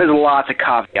 Right. There's lots of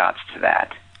caveats to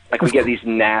that. Like we get these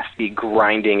nasty,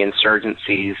 grinding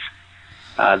insurgencies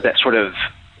that sort of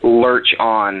lurch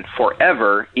on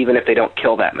forever, even if they don't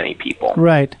kill that many people.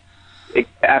 Right.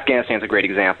 Afghanistan's a great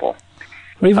example.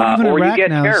 Or even or Iraq you get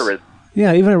now. terrorism.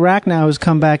 Yeah, even Iraq now has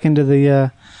come back into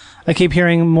the. I keep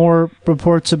hearing more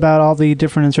reports about all the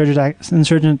different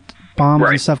insurgent bombs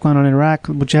and stuff going on in Iraq,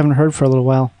 which you haven't heard for a little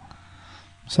while.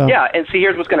 So Yeah, and see,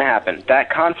 here's what's going to happen. That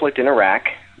conflict in Iraq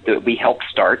that we helped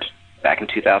start back in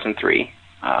 2003,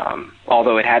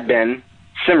 although it had been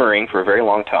simmering for a very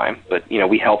long time, but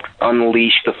we helped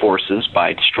unleash the forces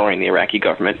by destroying the Iraqi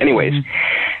government. Anyways,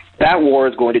 that war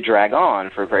is going to drag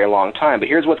on for a very long time. But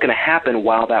here's what's going to happen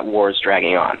while that war is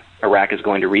dragging on. Iraq is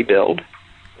going to rebuild.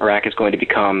 Iraq is going to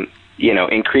become,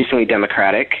 increasingly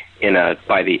democratic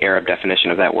by the Arab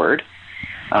definition of that word.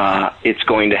 It's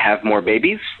going to have more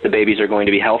babies. The babies are going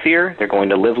to be healthier. They're going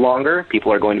to live longer.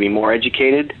 People are going to be more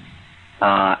educated.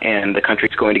 And the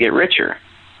country's going to get richer.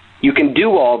 You can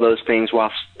do all those things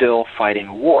while still fighting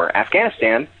a war.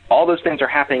 Afghanistan, all those things are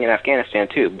happening in Afghanistan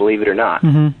too, believe it or not.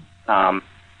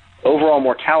 Overall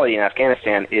mortality in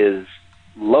Afghanistan is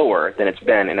lower than it's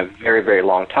been in a very, very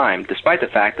long time, despite the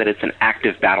fact that it's an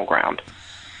active battleground.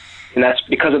 And that's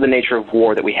because of the nature of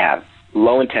war that we have.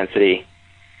 Low intensity,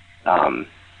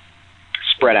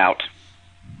 spread out,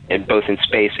 both in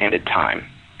space and in time.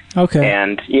 Okay.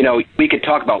 And, we could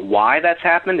talk about why that's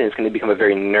happened, and it's going to become a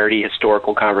very nerdy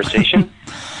historical conversation.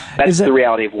 That's the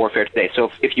reality of warfare today.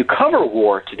 So if you cover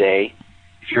war today,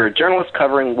 if you're a journalist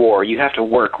covering war, you have to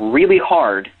work really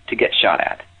hard to get shot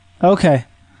at. Okay.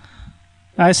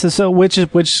 I see. So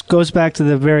which goes back to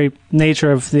the very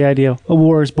nature of the idea a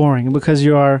war is boring because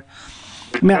you are.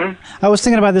 I was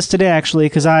thinking about this today actually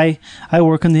because I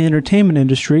work in the entertainment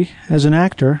industry as an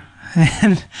actor,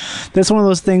 and that's one of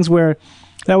those things where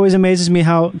it always amazes me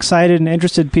how excited and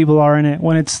interested people are in it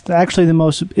when it's actually the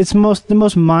most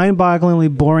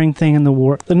mind-bogglingly boring thing in the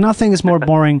world. Nothing is more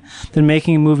boring than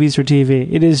making movies or TV.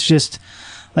 It is just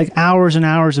like hours and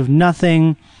hours of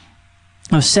nothing,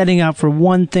 of setting up for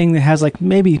one thing that has like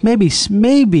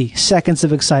maybe seconds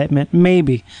of excitement,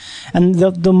 maybe. And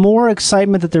the more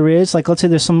excitement that there is, like let's say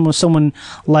there's someone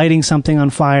lighting something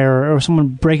on fire or someone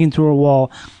breaking through a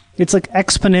wall, it's like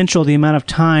exponential the amount of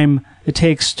time it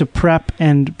takes to prep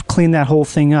and clean that whole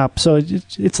thing up. So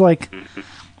it's like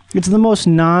it's the most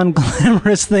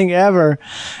non-glamorous thing ever,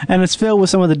 and it's filled with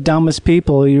some of the dumbest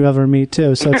people you ever meet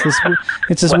too. So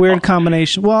it's this weird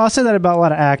combination. Well, I'll say that about a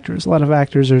lot of actors. A lot of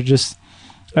actors are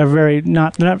very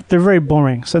they're very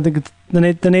boring. So I think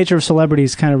the nature of celebrity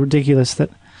is kind of ridiculous.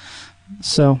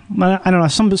 So I don't know.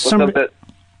 Some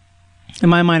in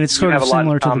my mind, it's sort of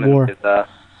similar to the war.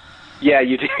 Yeah,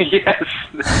 you do. Yes,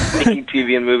 making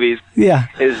TV and movies yeah.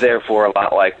 is therefore a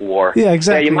lot like war. Yeah,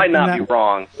 exactly. Yeah, you might not be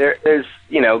wrong. There's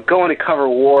going to cover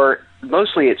war.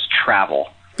 Mostly, it's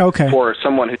travel. Okay. For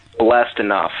someone who's blessed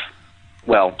enough,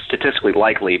 well, statistically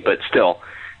likely, but still,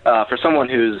 for someone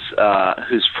who's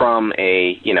from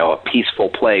a peaceful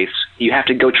place, you have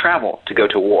to go travel to go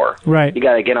to war. Right. You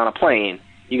got to get on a plane.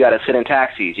 You got to sit in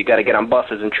taxis. You got to get on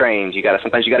buses and trains.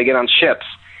 Sometimes you got to get on ships.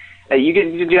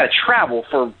 You got to travel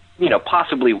for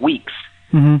possibly weeks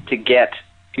to get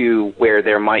to where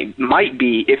there might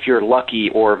be, if you're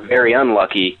lucky or very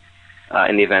unlucky,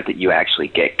 in the event that you actually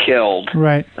get killed.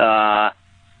 Right. To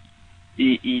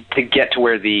get to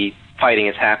where the fighting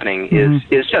is happening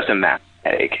is just a massive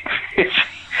headache.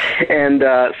 And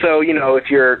so if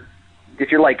you're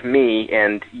like me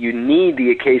and you need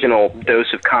the occasional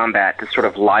dose of combat to sort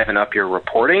of liven up your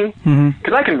reporting,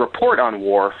 because I can report on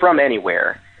war from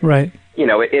anywhere. Right.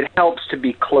 It helps to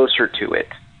be closer to it.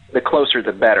 The closer,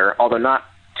 the better, although not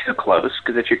too close,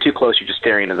 because if you're too close, you're just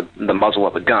staring into the muzzle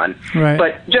of a gun. Right.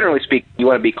 But generally speaking, you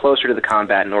want to be closer to the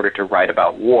combat in order to write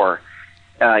about war.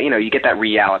 You get that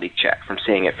reality check from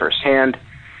seeing it firsthand.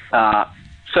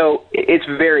 So it's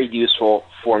very useful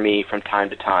for me from time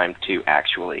to time to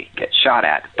actually get shot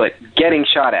at. But getting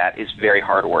shot at is very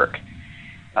hard work.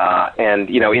 And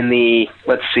in the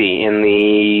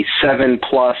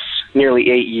 7+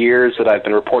 nearly 8 years that I've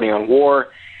been reporting on war,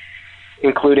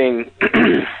 including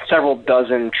several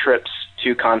dozen trips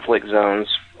to conflict zones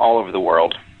all over the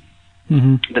world,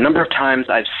 the number of times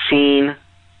I've seen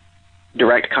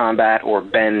direct combat or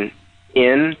been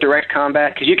in direct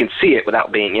combat, because you can see it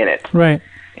without being in it. Right.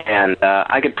 And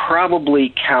I could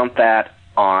probably count that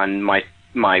on my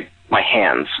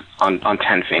hands on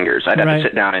 10 fingers. I'd have to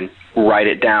sit down and write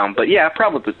it down, but yeah,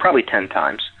 probably 10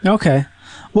 times. Okay.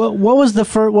 Well, what was the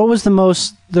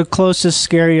closest,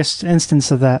 scariest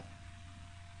instance of that?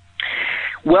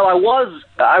 Well, I was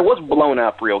blown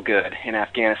up real good in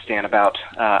Afghanistan about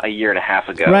a year and a half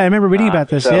ago. Right, I remember reading about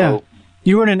this. Yeah,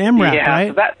 you were in an MRAP,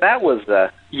 right? So that was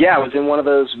I was in one of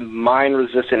those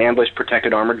mine-resistant,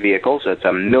 ambush-protected armored vehicles. It's a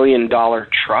 $1 million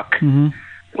truck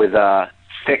with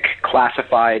thick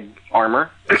classified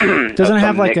armor. Doesn't it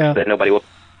have like that nobody will.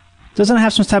 Doesn't it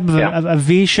have some type of a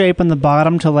V shape on the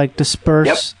bottom to like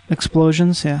disperse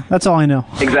explosions? Yeah, that's all I know.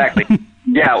 Exactly.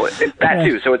 Yeah, that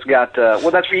too. So it's got.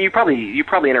 Well, that's you probably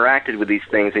interacted with these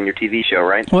things in your TV show,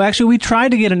 right? Well, actually, we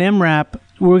tried to get an MRAP.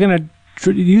 We were going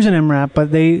to use an MRAP, but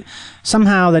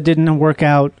somehow that didn't work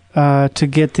out to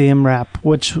get the MRAP,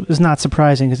 which is not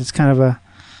surprising because it's kind of a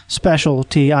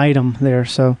specialty item there.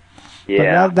 So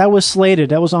yeah, that was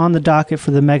slated. That was on the docket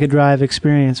for the Mega Drive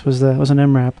experience. Was an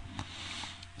MRAP.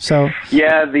 So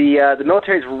yeah, the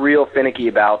military's real finicky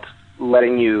about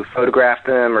letting you photograph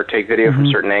them or take video from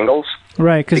certain angles.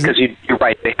 Right, because you're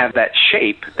right. They have that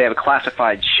shape. They have a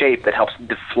classified shape that helps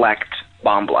deflect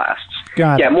bomb blasts.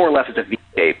 Got it. More or less it's a V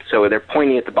shape. So they're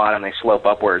pointing at the bottom. They slope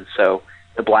upwards. So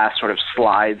the blast sort of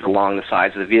slides along the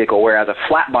sides of the vehicle, whereas a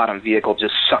flat bottom vehicle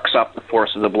just sucks up the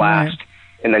force of the blast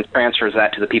and then transfers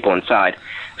that to the people inside.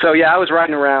 So yeah, I was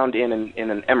riding around in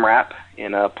an MRAP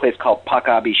in a place called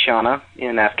Pakab Shana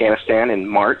in Afghanistan in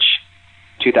March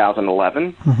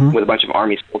 2011 with a bunch of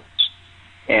Army soldiers.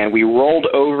 And we rolled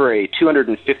over a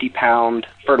 250-pound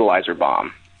fertilizer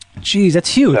bomb. Jeez, that's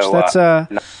huge. So, that's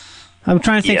I'm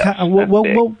trying to think.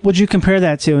 What would you compare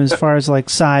that to as far as like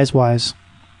size-wise?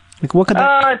 Like what could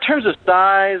that? In terms of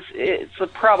size, it's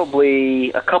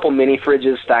probably a couple mini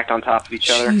fridges stacked on top of each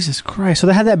other. Jesus Christ! So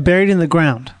they had that buried in the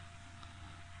ground.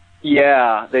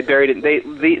 Yeah, they buried it.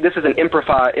 This is an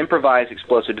improvised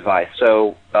explosive device.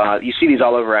 So you see these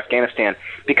all over Afghanistan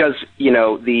because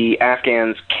the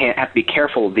Afghans have to be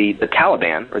careful. The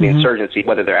Taliban or the insurgency,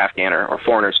 whether they're Afghan or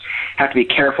foreigners, have to be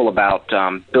careful about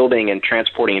building and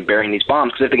transporting and burying these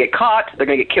bombs because if they get caught, they're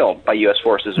going to get killed by U.S.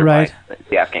 forces or by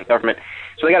the Afghan government.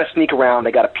 So they got to sneak around.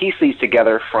 They got to piece these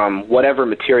together from whatever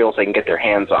materials they can get their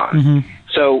hands on.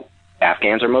 So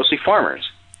Afghans are mostly farmers.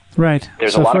 Right.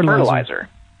 There's a lot of fertilizer.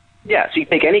 Yeah, so you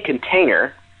take any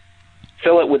container,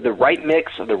 fill it with the right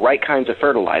mix of the right kinds of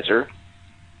fertilizer,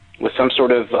 with some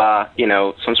sort of,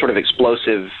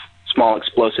 explosive, small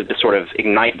explosive to sort of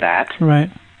ignite that.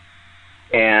 Right.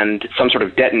 And some sort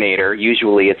of detonator.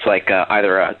 Usually it's like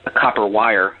either a copper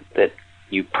wire that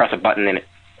you press a button and it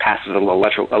passes a little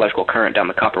electrical current down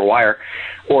the copper wire,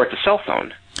 or it's a cell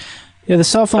phone. Yeah, the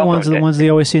cell phone ones are the ones they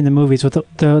always see in the movies with the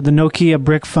Nokia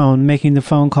brick phone making the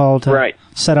phone call to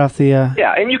set off the...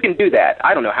 Yeah, and you can do that.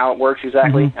 I don't know how it works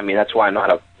exactly. I mean, that's why I'm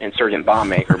not an insurgent bomb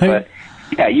maker. But,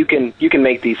 yeah, you can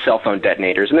make these cell phone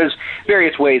detonators. And there's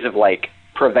various ways of,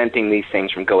 preventing these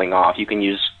things from going off. You can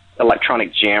use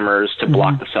electronic jammers to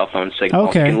block the cell phone signal.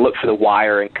 Okay. You can look for the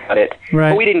wire and cut it.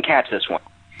 Right. But we didn't catch this one.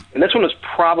 And this one was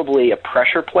probably a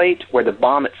pressure plate where the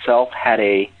bomb itself had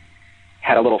a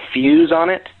little fuse on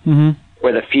it,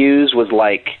 where the fuse was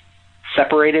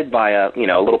separated by a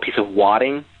little piece of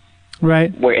wadding.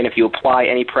 Right. And if you apply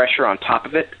any pressure on top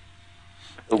of it,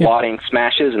 the wadding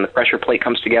smashes and the pressure plate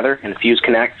comes together and the fuse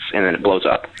connects and then it blows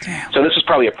up. Damn. So this was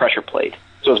probably a pressure plate.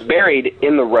 So it was buried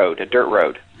in the road, a dirt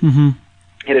road.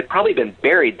 It had probably been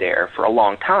buried there for a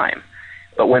long time.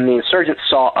 But when the insurgents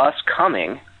saw us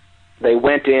coming, they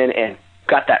went in and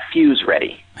got that fuse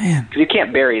ready. Man. Because you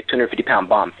can't bury a 250-pound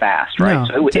bomb fast, right? No,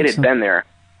 so it had been there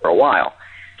for a while.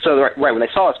 So when they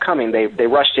saw us coming, they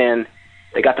rushed in,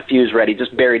 they got the fuse ready,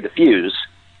 just buried the fuse,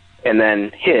 and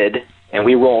then hid, and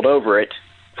we rolled over it,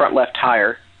 front left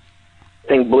tire,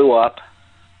 thing blew up,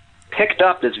 picked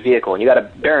up this vehicle, and you got to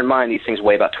bear in mind these things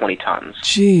weigh about 20 tons.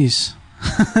 Jeez.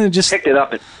 Just picked it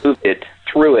up and moved it,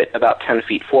 threw it about 10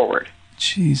 feet forward.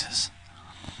 Jesus.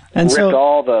 And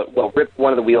ripped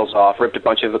one of the wheels off, ripped a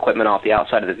bunch of equipment off the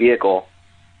outside of the vehicle,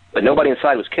 but nobody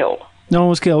inside was killed. No one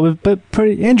was killed, but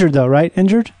pretty injured though, right?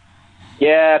 Injured?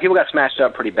 Yeah, people got smashed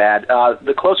up pretty bad.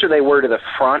 The closer they were to the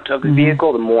front of the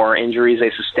vehicle, the more injuries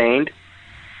they sustained.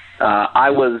 I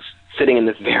was sitting in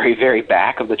the very, very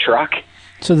back of the truck.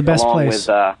 So the best along place.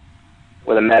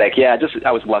 With a medic. Yeah,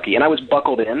 I was lucky. And I was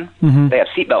buckled in. They have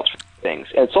seatbelts for things.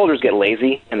 And soldiers get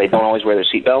lazy, and they don't always wear their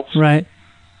seatbelts. Right.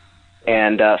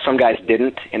 And some guys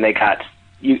didn't, and they got,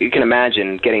 you can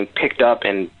imagine, getting picked up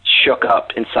and shook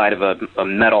up inside of a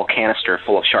metal canister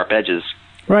full of sharp edges.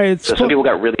 Right. So some people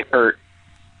got really hurt.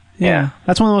 Yeah.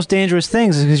 That's one of the most dangerous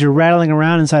things is because you're rattling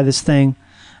around inside this thing.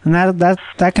 And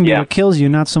that can be what kills you,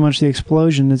 not so much the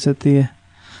explosion. It's at the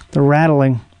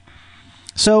rattling.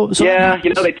 So yeah,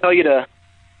 they tell you to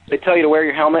wear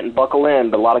your helmet and buckle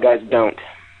in, but a lot of guys don't,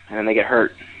 and then they get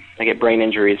hurt. They get brain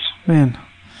injuries. Man.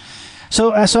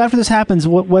 So after this happens,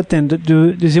 what then?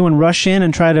 Does anyone rush in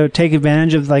and try to take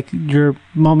advantage of your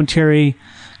momentary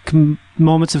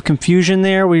moments of confusion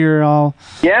there, where you're all?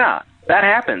 Yeah, that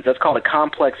happens. That's called a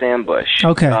complex ambush.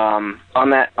 Okay. On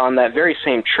that very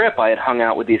same trip, I had hung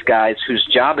out with these guys whose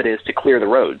job it is to clear the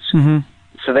roads.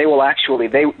 So they will actually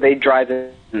they drive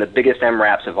in the biggest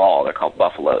MRAPs of all. They're called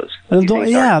Buffaloes.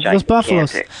 Those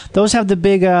Buffaloes. Those have the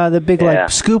big like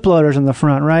scoop loaders in the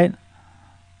front, right?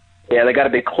 Yeah, they got a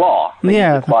big claw. They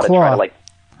yeah, use the claw the to try claw. to like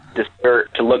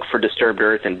to look for disturbed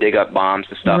earth and dig up bombs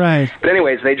and stuff. Right. But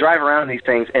anyways, they drive around in these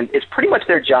things, and it's pretty much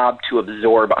their job to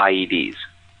absorb IEDs.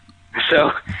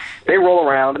 So they roll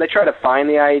around and they try to find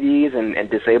the IEDs and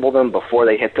disable them before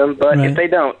they hit them. But if they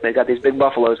don't, they've got these big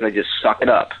Buffaloes and they just suck it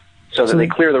up so that they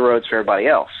clear the roads for everybody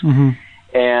else. Mm-hmm.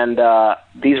 And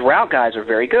these route guys are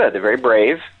very good. They're very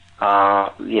brave.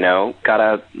 Got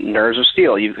a nerves of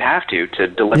steel. You have to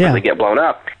deliberately get blown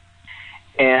up.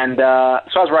 And so I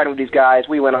was riding with these guys.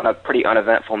 We went on a pretty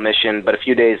uneventful mission, but a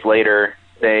few days later,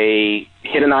 they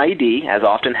hit an IED, as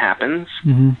often happens,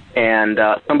 and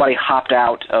somebody hopped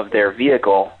out of their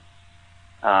vehicle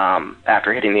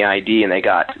after hitting the IED, and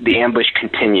the ambush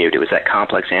continued. It was that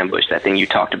complex ambush, that thing you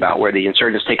talked about, where the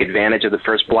insurgents take advantage of the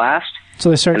first blast. So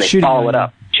they start shooting. Follow it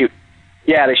up.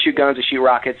 Yeah, they shoot guns, they shoot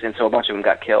rockets, and so a bunch of them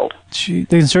got killed. The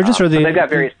insurgents or they've got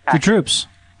various the troops?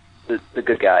 The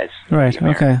good guys. Right,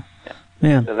 okay.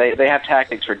 Yeah. So they have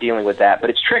tactics for dealing with that, but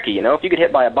it's tricky. If you get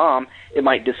hit by a bomb, it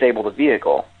might disable the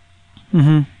vehicle.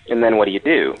 Mm-hmm. And then what do you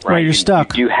do? Right, you're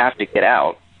stuck. You have to get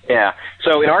out. Yeah.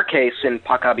 So in our case, in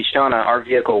Pakabishana, our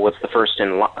vehicle was the first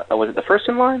in line. Was it the first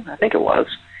in line? I think it was.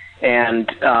 And,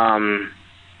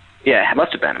 it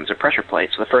must have been. It was a pressure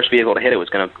plate. So the first vehicle to hit it was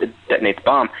going to detonate the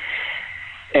bomb.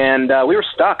 And we were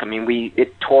stuck. I mean,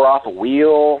 it tore off a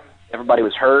wheel. Everybody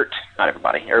was hurt. Not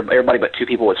everybody. Everybody but two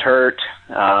people was hurt.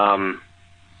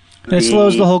 It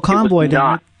slows the whole convoy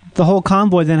down. The whole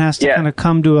convoy then has to kind of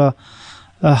come to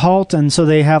a halt, and so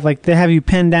they have you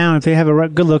pinned down. If they have a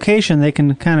good location, they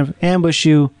can kind of ambush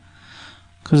you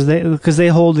because they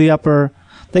hold the upper.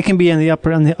 They can be up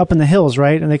in the hills,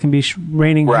 right? And they can be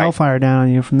raining hellfire down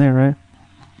on you from there, right?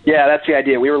 Yeah, that's the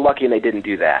idea. We were lucky and they didn't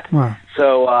do that. Wow.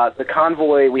 So the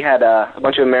convoy, we had a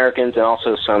bunch of Americans and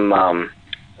also some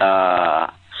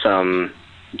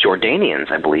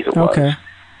Jordanians, I believe it was. Okay.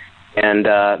 And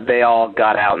they all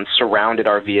got out and surrounded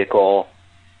our vehicle,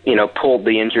 pulled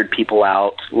the injured people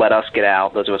out, let us get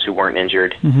out, those of us who weren't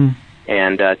injured,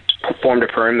 and formed a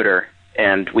perimeter,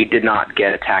 and we did not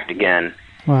get attacked again.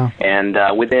 Wow. And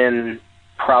within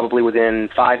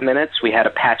 5 minutes, we had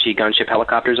Apache gunship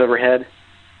helicopters overhead.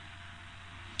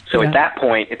 So at that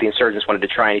point, if the insurgents wanted to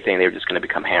try anything, they were just going to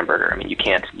become hamburger. I mean, you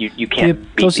can't beat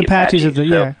those the Apaches.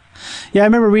 Yeah, I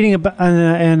remember reading about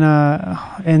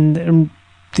in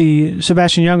the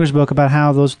Sebastian Junger's book about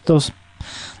how the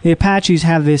Apaches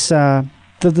have this.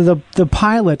 The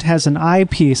pilot has an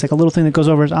eyepiece, like a little thing that goes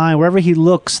over his eye. Wherever he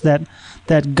looks, that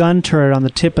gun turret on the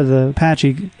tip of the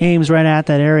Apache aims right at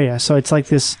that area. So it's like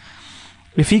this.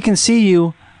 If he can see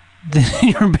you, then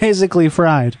you're basically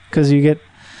fried because you get.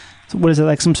 What is it,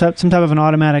 like some type of an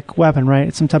automatic weapon, right?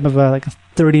 It's some type of a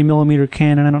 30mm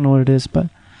cannon. I don't know what it is, but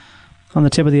on the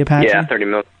tip of the Apache. Yeah,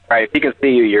 30mm. Right. If he can see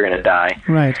you, you're going to die.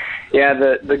 Right. Yeah,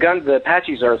 the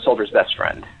Apaches are a soldier's best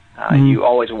friend. You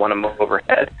always want them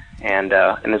overhead, and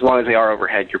as long as they are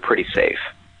overhead, you're pretty safe.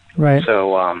 Right.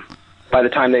 So by the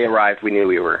time they arrived, we knew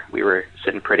we were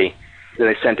sitting pretty.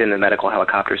 They sent in the medical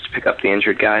helicopters to pick up the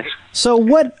injured guys. So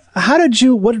what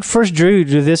first drew you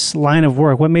to this line of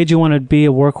work? What made you want to be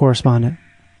a war correspondent?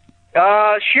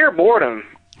 Sheer boredom,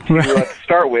 to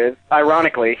start with,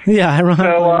 ironically. Yeah, ironically.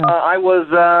 So I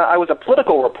was a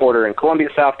political reporter in Columbia,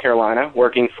 South Carolina,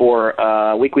 working for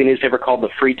a weekly newspaper called the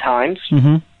Free Times.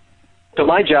 Mm-hmm. So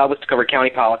my job was to cover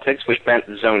county politics, which meant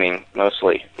zoning,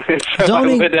 mostly. So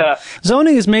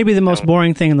zoning is maybe the most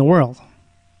boring thing in the world.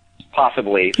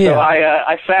 Possibly. Yeah. So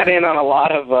I sat in on a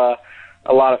lot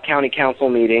of county council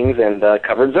meetings and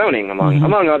covered zoning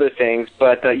among other things.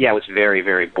 But I was very,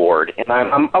 very bored, and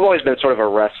I've always been sort of a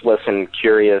restless and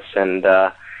curious and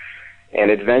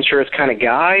adventurous kind of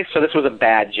guy. So this was a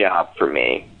bad job for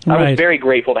me. Right. I was very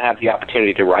grateful to have the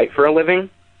opportunity to write for a living.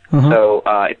 So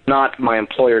it's not my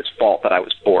employer's fault that I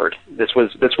was bored. This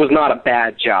was not a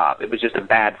bad job. It was just a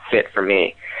bad fit for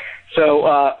me.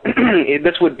 So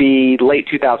this would be late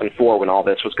 2004 when all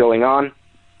this was going on.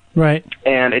 Right.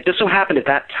 And it just so happened at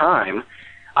that time,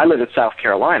 I lived in South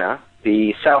Carolina.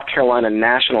 The South Carolina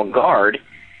National Guard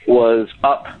was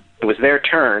up. It was their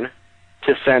turn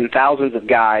to send thousands of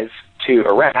guys to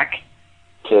Iraq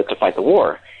to fight the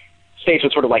war. States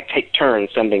would sort of like take turns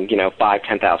sending,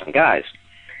 5,000-10,000 guys.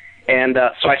 And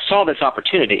so I saw this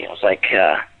opportunity. I was like,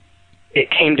 it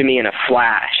came to me in a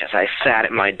flash as I sat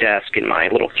at my desk in my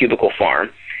little cubicle farm.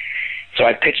 So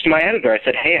I pitched to my editor. I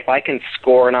said, hey, if I can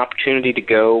score an opportunity to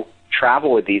go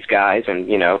travel with these guys and,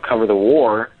 cover the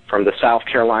war from the South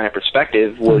Carolina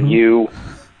perspective, will you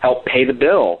help pay the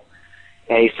bill?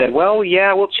 And he said, well,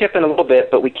 yeah, we'll chip in a little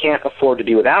bit, but we can't afford to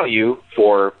be without you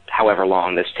for however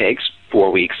long this takes,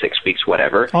 4 weeks, 6 weeks,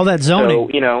 whatever. All that zoning.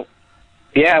 So,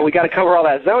 yeah, we got to cover all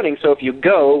that zoning, so if you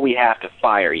go, we have to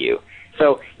fire you.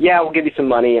 So, yeah, we'll give you some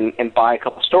money and buy a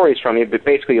couple stories from you, but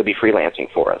basically you'll be freelancing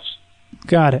for us.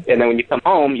 Got it. And then when you come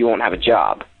home, you won't have a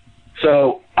job.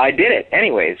 So I did it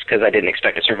anyways because I didn't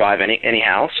expect to survive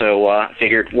anyhow. So I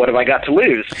figured, what have I got to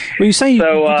lose? Well, you say you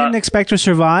didn't expect to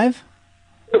survive?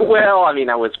 Well, I mean,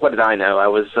 what did I know? I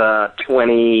was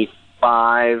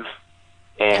 25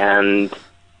 and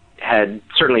had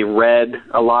certainly read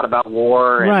a lot about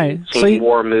war and seen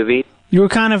war movies. You were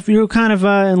kind of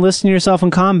enlisting yourself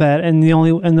in combat, and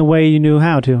the way you knew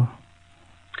how to.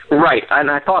 Right,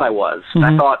 and I thought I was. Mm-hmm.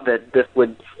 I thought that this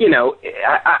would,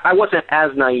 I wasn't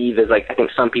as naive as I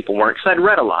think some people weren't, because I'd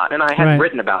read a lot, and I had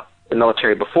written about the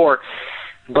military before,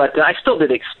 but I still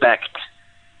did expect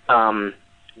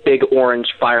big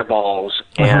orange fireballs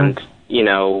and,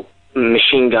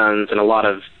 machine guns and a lot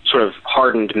of sort of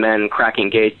hardened men cracking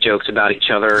gay jokes about each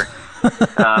other.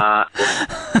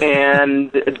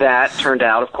 And that turned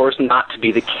out, of course, not to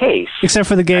be the case. Except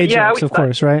for the gay jokes, of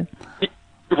course, right?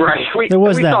 Right. We saw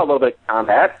a little bit of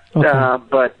combat,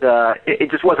 but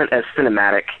it just wasn't as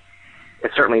cinematic.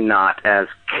 It's certainly not as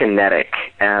kinetic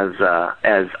as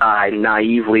I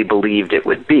naively believed it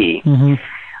would be. Mm-hmm.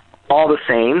 All the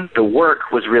same, the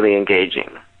work was really engaging.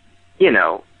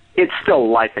 It's still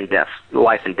life and death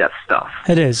stuff.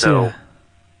 It is, so,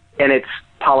 and it's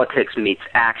politics meets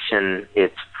action.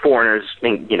 It's foreigners,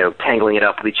 tangling it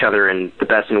up with each other in the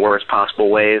best and worst possible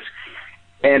ways.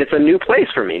 And it's a new place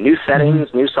for me. New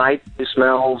settings, new sights, new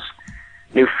smells,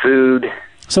 new food.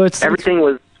 So everything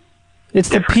was. It's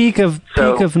different. The peak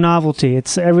of novelty.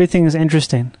 Everything is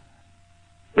interesting.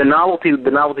 The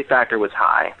novelty factor was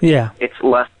high. Yeah. It's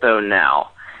less so now,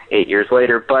 8 years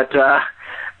later. But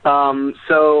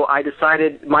so I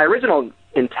decided my original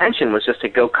intention was just to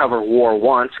go cover war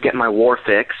once, get my war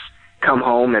fix, come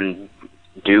home and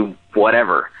do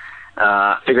whatever.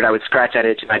 Figured I would scratch that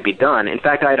itch and I'd be done. In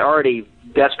fact, I had already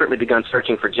desperately begun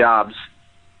searching for jobs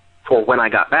for when I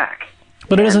got back.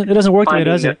 But it doesn't work that way,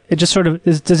 does it? It just sort of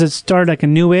does it start like a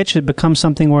new itch? It becomes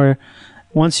something where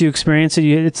once you experience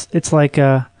it, it's like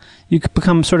you could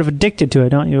become sort of addicted to it,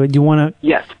 don't you? You want to.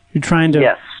 Yes. You're trying to.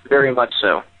 Yes, very much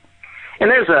so. And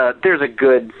there's a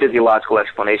good physiological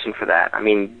explanation for that. I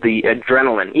mean, the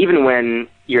adrenaline, even when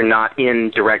you're not in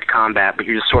direct combat, but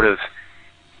you're just sort of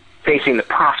facing the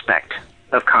prospect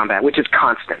of combat, which is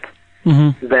constant,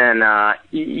 then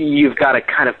you've got a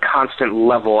kind of constant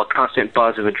level, a constant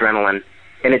buzz of adrenaline,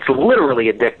 and it's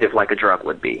literally addictive like a drug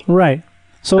would be. Right.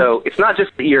 So it's not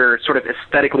just that you're sort of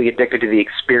aesthetically addicted to the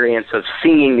experience of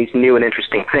seeing these new and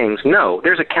interesting things. No,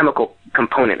 there's a chemical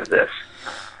component of this.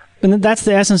 And that's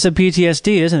the essence of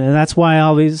PTSD, isn't it? That's why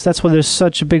that's why there's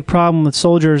such a big problem with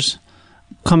soldiers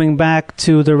coming back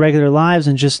to their regular lives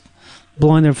and just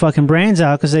blowing their fucking brains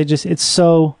out because it's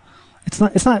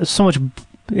not so much,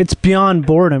 it's beyond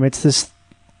boredom. It's this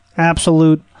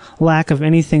absolute lack of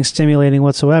anything stimulating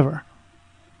whatsoever.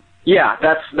 Yeah,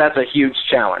 that's a huge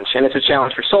challenge, and it's a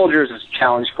challenge for soldiers. It's a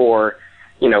challenge for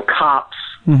cops.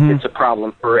 Mm-hmm. It's a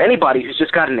problem for anybody who's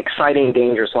just got an exciting,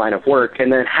 dangerous line of work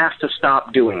and then has to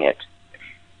stop doing it.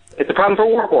 It's a problem for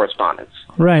war correspondents.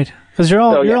 Right, because you're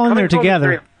all in there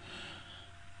together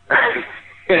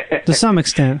to some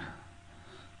extent.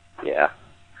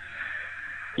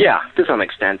 Yeah, to some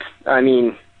extent. I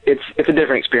mean, it's a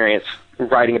different experience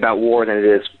writing about war than it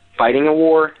is fighting a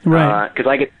war. Right. Because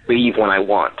I get to leave when I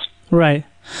want. Right.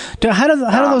 How do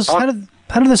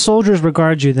the soldiers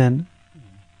regard you then?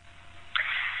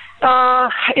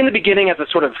 In the beginning, as a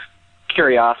sort of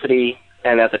curiosity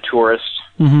and as a tourist,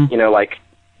 like,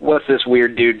 what's this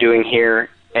weird dude doing here?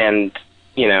 And,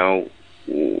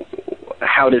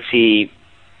 how does he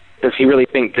really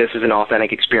think this is an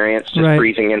authentic experience, just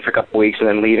breezing in for a couple of weeks and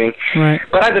then leaving? Right.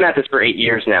 But I've been at this for 8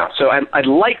 years now, so I'd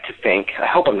like to think, I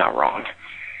hope I'm not wrong,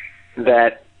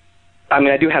 that,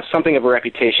 I do have something of a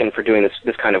reputation for doing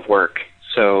this kind of work.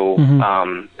 So,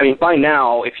 by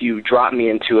now, if you drop me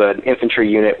into an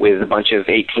infantry unit with a bunch of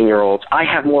 18-year-olds, I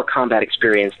have more combat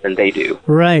experience than they do.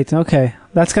 Right, okay.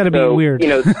 That's got to be weird.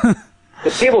 The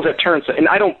tables have turned, and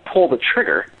I don't pull the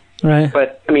trigger. Right.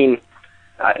 But,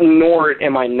 nor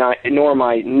am I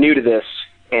new to this,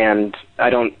 and I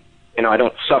don't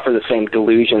suffer the same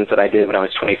delusions that I did when I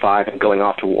was 25 and going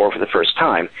off to war for the first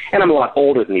time. And I'm a lot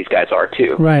older than these guys are,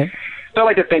 too. Right. So I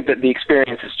like to think that the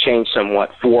experience has changed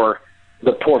somewhat for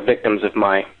the poor victims of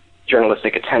my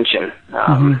journalistic attention.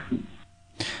 And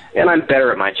I'm better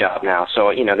at my job now,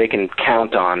 so, they can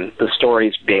count on the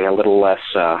stories being a little less,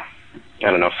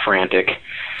 frantic.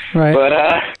 Right. But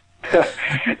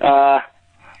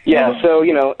yeah.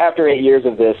 So after 8 years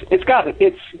of this, it's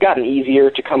gotten easier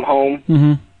to come home.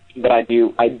 Mm-hmm. But I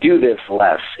do this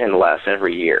less and less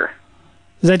every year.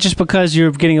 Is that just because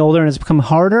you're getting older and it's become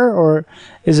harder, or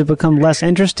is it become less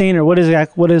interesting, or what is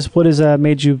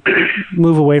made you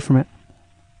move away from it?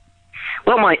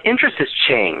 Well, my interest has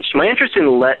changed. My interest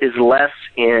is less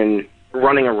in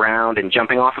running around and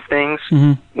jumping off of things,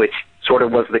 which sort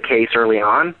of was the case early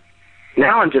on.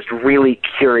 Now I'm just really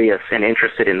curious and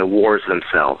interested in the wars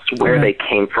themselves, where they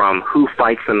came from, who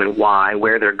fights them and why,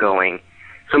 where they're going.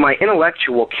 So my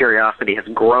intellectual curiosity has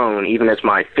grown even as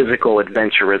my physical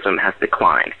adventurism has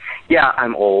declined. Yeah,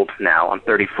 I'm old now. I'm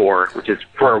 34, which is,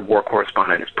 for a war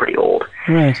correspondent, is pretty old.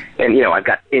 Right. And, I've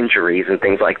got injuries and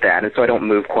things like that, and so I don't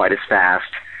move quite as fast.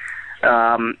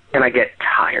 And I get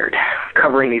tired.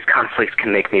 Covering these conflicts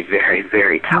can make me very,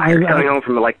 very tired. Coming home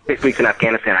from 6 weeks in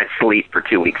Afghanistan, I'd sleep for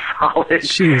 2 weeks solid.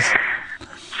 Jeez.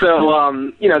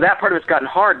 So, that part of it's gotten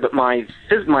hard, but my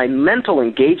mental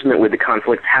engagement with the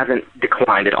conflict hasn't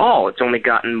declined at all. It's only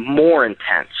gotten more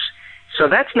intense. So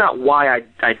that's not why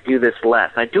I do this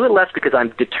less. I do it less because I'm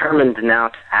determined now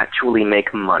to actually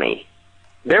make money.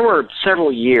 There were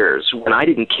several years when I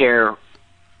didn't care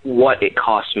what it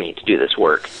cost me to do this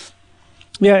work.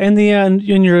 Yeah, in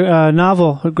your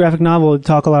graphic novel, you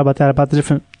talk a lot about that, about the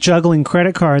different juggling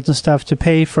credit cards and stuff to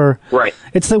pay for. Right.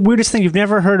 It's the weirdest thing. You've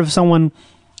never heard of someone.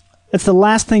 It's the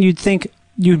last thing you'd think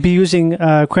you'd be using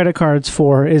credit cards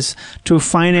for, is to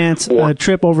finance a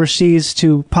trip overseas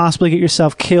to possibly get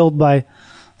yourself killed by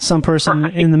some person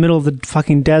in the middle of the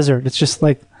fucking desert. It's just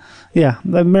the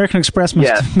American Express must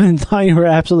have been thought you were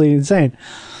absolutely insane.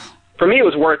 For me, it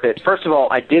was worth it. First of all,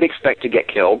 I did expect to get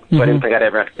killed, so I didn't think I'd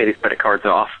ever have to pay these credit cards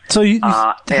off. So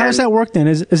how does that work then?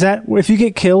 Is that, if you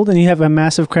get killed and you have a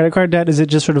massive credit card debt, does it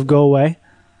just sort of go away?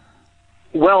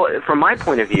 Well, from my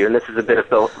point of view, and this is a bit of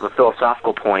a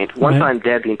philosophical point, once I'm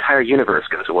dead, the entire universe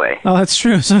goes away. Oh, that's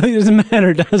true. So it doesn't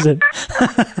matter, does it?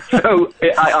 So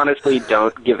I honestly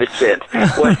don't give a shit.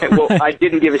 I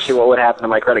didn't give a shit what would happen to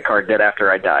my credit card debt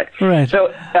after I died. Right.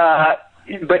 So,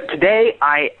 but today,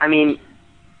 I mean,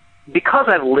 because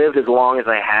I've lived as long as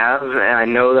I have, and I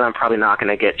know that I'm probably not going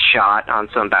to get shot on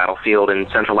some battlefield in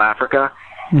Central Africa,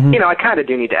 I kind of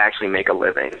do need to actually make a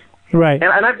living. Right.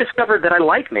 And I've discovered that I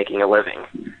like making a living.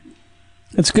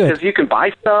 It's good. Because you can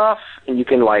buy stuff, and you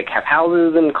can, have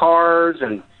houses and cars,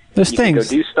 and there's you things.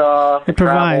 can go do stuff, and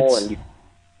travel, provides. and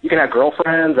you can have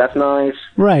girlfriends, that's nice.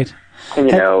 Right.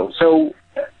 And, so,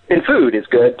 and food is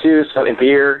good, too, so, and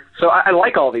beer. So I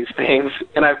like all these things,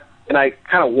 and I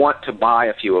kind of want to buy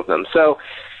a few of them. So,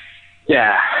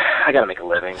 yeah, I got to make a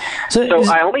living. So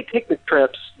I only take the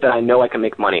trips that I know I can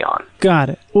make money on. Got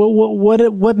it. Well,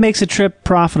 what makes a trip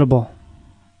profitable?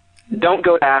 Don't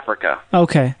go to Africa.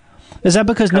 Okay. Is that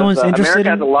because no one's interested? America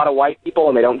has a lot of white people,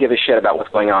 and they don't give a shit about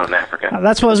what's going on in Africa.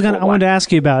 That's what I wanted to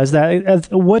ask you about. Is that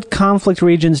what conflict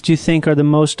regions do you think are the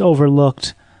most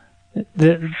overlooked?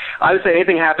 I would say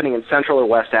anything happening in Central or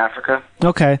West Africa.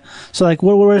 Okay. So,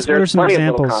 what are some examples? Of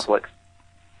little conflicts.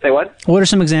 Say what? What are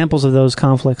some examples of those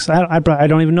conflicts? I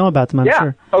don't even know about them, I'm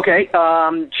sure. Okay.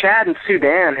 Chad and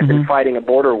Sudan have been fighting a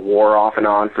border war off and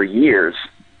on for years.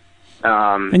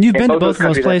 And you've been to both of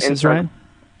those places, right?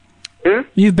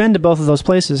 You've been to both of those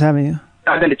places, haven't you?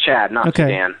 I've been to Chad, not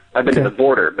Sudan. I've been to the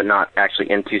border, but not actually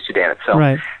into Sudan itself.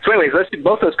 Right. So anyways,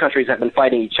 both those countries have been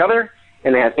fighting each other,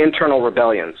 and they have internal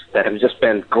rebellions that have just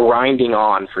been grinding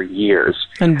on for years.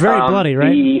 And very bloody,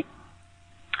 right?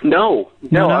 No.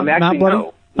 I'm actually, not bloody?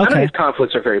 No. None of these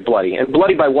conflicts are very bloody. And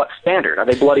bloody by what standard? Are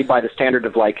they bloody by the standard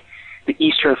of, the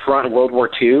Eastern Front in World War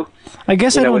II? I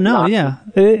guess I don't know, yeah.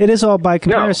 It is all by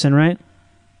comparison, right?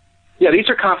 Yeah, these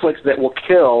are conflicts that will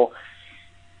kill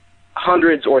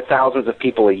hundreds or thousands of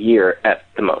people a year at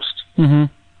the most. Mm-hmm.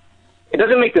 It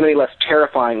doesn't make them any less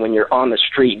terrifying when you're on the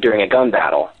street during a gun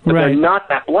battle. But they're not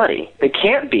that bloody. They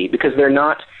can't be, because they're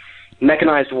not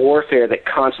mechanized warfare that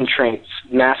concentrates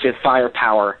massive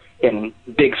firepower in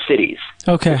big cities.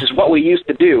 Okay. Which is what we used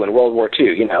to do in World War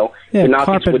II, Yeah, the Nazis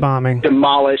carpet would bombing.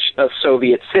 demolish a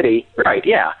Soviet city, right,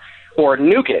 yeah. Or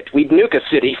nuke it. We'd nuke a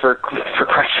city, for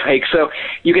Christ's sake. So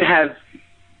you could have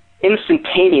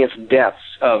instantaneous deaths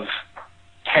of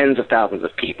tens of thousands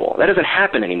of people. That doesn't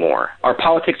happen anymore. Our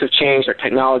politics have changed. Our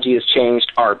technology has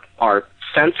changed. Our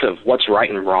sense of what's right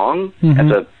and wrong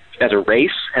as a race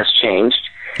has changed.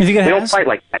 You think it they has? don't fight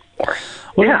like that anymore.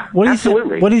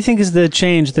 Absolutely. What do you think is the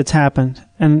change that's happened,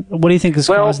 and what do you think has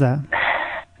caused that?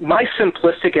 My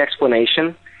simplistic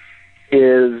explanation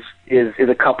is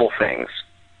a couple things.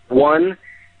 One,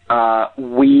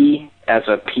 we as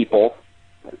a people,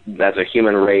 as a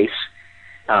human race,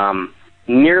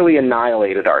 nearly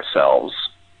annihilated ourselves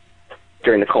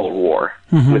during the Cold War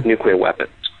with nuclear weapons.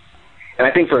 And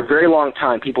I think for a very long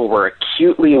time, people were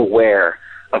acutely aware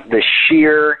of the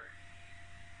sheer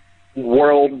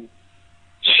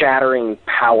world-shattering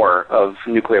power of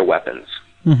nuclear weapons,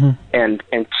 and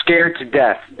scared to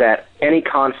death that any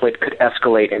conflict could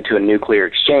escalate into a nuclear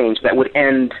exchange that would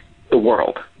end the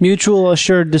world. Mutual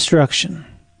assured destruction.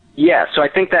 Yeah, so I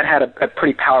think that had a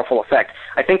pretty powerful effect.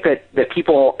 I think that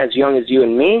people as young as you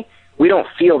and me, we don't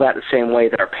feel that the same way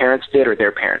that our parents did or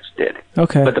their parents did.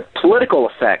 Okay. But the political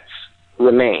effects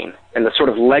remain, and the sort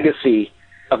of legacy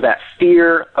of that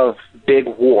fear of big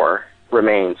war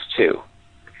remains too.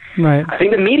 Right. I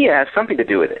think the media has something to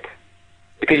do with it,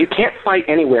 because you can't fight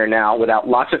anywhere now without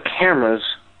lots of cameras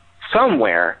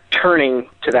somewhere turning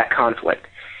to that conflict.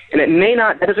 And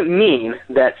that doesn't mean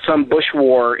that some bush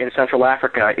war in Central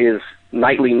Africa is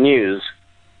nightly news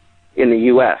in the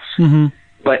U.S.,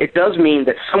 but it does mean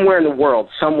that somewhere in the world,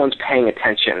 someone's paying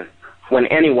attention when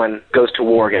anyone goes to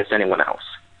war against anyone else.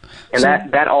 And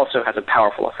that also has a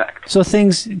powerful effect. So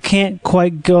things can't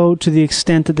quite go to the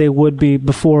extent that they would be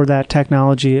before that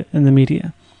technology in the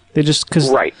media. They just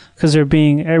because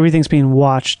everything's being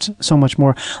watched so much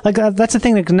more. Like that's the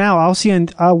thing. Like now,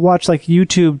 I'll watch like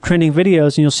YouTube trending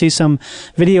videos, and you'll see some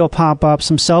video pop up,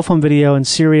 some cell phone video in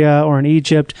Syria or in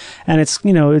Egypt, and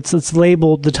it's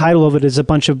labeled. The title of it is a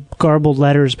bunch of garbled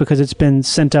letters because it's been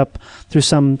sent up through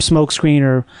some smoke screen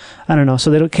or I don't know, so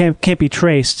they can't be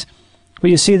traced. But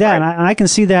you see that, and I can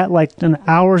see that like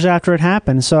hours after it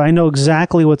happened, so I know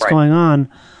exactly what's going on.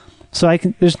 So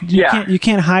you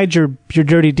can't hide your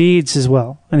dirty deeds as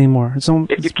well anymore. It's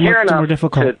much more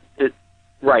difficult.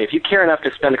 If you care enough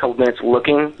to spend a couple minutes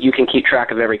looking, you can keep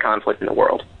track of every conflict in the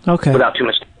world. Okay. Without too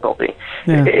much difficulty.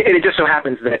 Yeah. It just so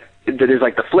happens that there's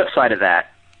like the flip side of that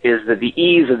is that the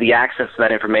ease of the access to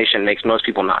that information makes most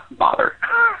people not bother.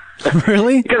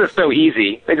 Really? Because it's so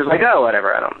easy. They just like, oh,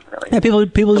 whatever. I don't really. Yeah,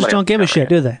 people just don't give a shit,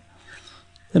 do they?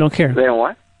 They don't care. They don't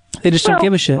what? They just don't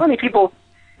give a shit. I mean,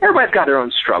 everybody's got their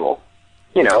own struggle.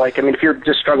 You know, if you're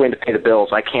just struggling to pay the bills,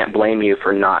 I can't blame you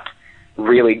for not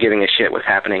really giving a shit what's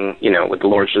happening, with the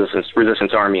Lord's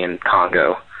Resistance Army in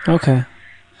Congo. Okay.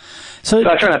 So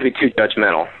I try not to be too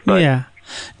judgmental. But yeah.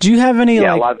 Do you have any,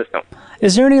 a lot of this don't.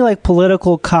 Is there any,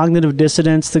 political cognitive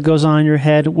dissonance that goes on in your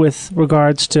head with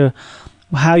regards to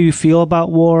how you feel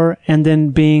about war and then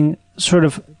being sort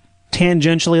of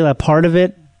tangentially a part of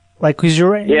it? Because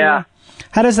you're... Yeah.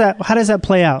 How does that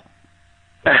play out?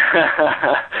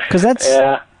 Because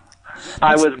I'm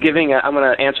going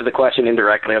to answer the question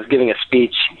indirectly. I was giving a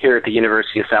speech here at the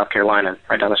University of South Carolina,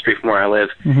 right down the street from where I live,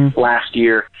 last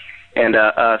year, and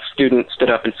a student stood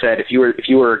up and said, if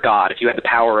you were God, if you had the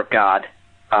power of God,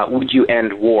 would you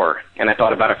end war? And I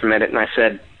thought about it for a minute, and I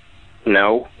said,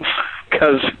 no,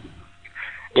 because,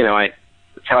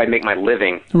 it's how I make my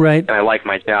living, right? And I like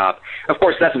my job. Of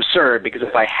course, that's absurd, because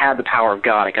if I had the power of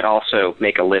God, I could also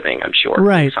make a living, I'm sure,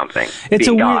 right? Something. It's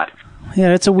being God.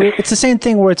 Yeah, it's the same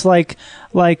thing where it's like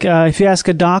if you ask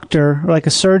a doctor or like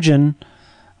a surgeon,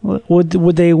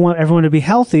 would they want everyone to be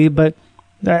healthy? But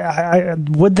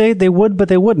would they? They would, but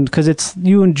they wouldn't, because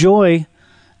you enjoy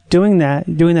doing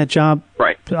that job,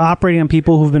 right? Operating on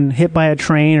people who've been hit by a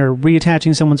train or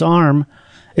reattaching someone's arm.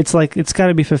 It's got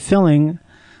to be fulfilling,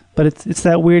 but it's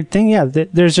that weird thing. Yeah,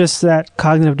 there's just that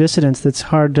cognitive dissonance that's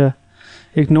hard to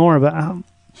ignore, but.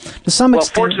 To some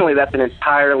extent, fortunately, that's an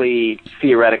entirely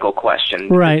theoretical question.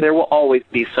 Right. There will always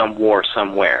be some war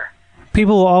somewhere.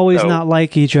 People will always not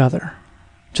like each other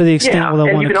to the extent where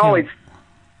they'll want to kill.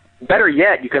 Better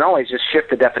yet, you can always just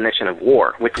shift the definition of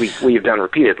war, which we've done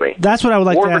repeatedly. That's what I would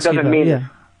like to ask you about.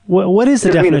 What is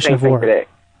the definition of war? Today.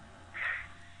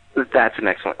 That's an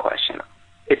excellent question.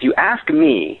 If you ask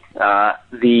me,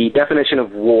 the definition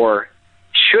of war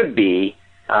should be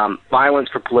violence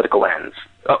for political ends.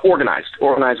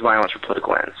 Organized violence for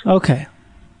political ends. Okay.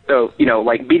 So,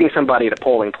 like beating somebody at a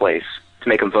polling place to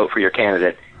make them vote for your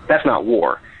candidate, that's not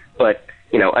war. But,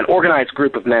 an organized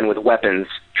group of men with weapons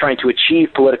trying to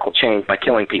achieve political change by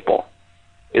killing people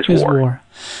is war.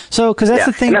 So, because that's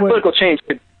the thing. And that political change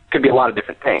could be a lot of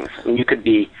different things. I mean, you could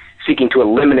be seeking to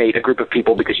eliminate a group of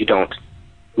people because you don't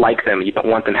like them, you don't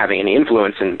want them having any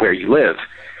influence in where you live.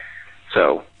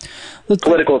 So...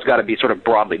 political has got to be sort of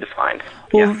broadly defined.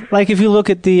 Well, like if you look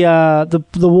at the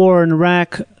war in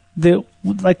Iraq,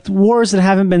 wars that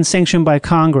haven't been sanctioned by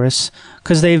Congress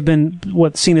because they've been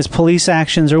seen as police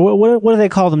actions, or what do they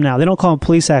call them now? They don't call them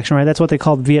police action, right? That's what they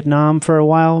called Vietnam for a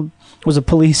while. was a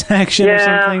police action or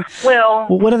something. Well,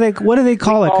 what do they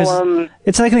call it? Because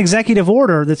it's like an executive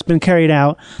order that's been carried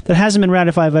out that hasn't been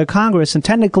ratified by Congress, and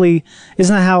technically,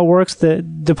 isn't that how it works?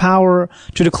 The power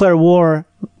to declare war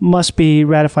must be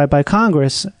ratified by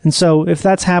Congress, and so if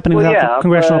that's happening without the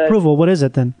congressional approval, what is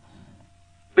it then?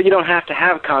 But you don't have to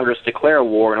have Congress declare a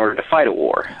war in order to fight a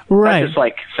war. Right. That's just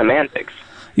like semantics.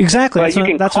 Exactly. But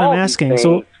That's what I'm asking.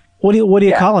 So what do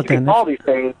you call it then? You can call these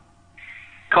things.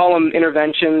 Call them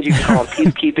interventions. You can call them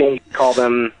peacekeeping.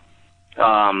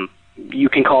 You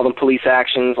can call them police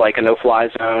actions, like a no-fly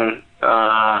zone.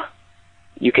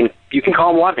 You can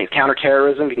call them a lot of things.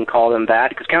 Counterterrorism. You can call them that,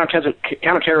 because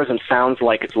counterterrorism sounds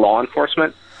like it's law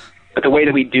enforcement. But the way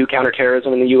that we do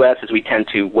counterterrorism in the U.S. is we tend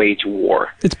to wage war.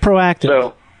 It's proactive.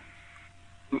 So,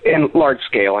 in large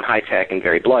scale and high tech and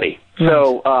very bloody. Right.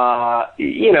 So,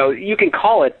 you can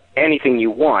call it anything you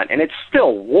want, and it's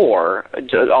still war,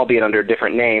 albeit under a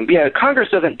different name. But, Congress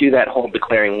doesn't do that whole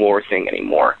declaring war thing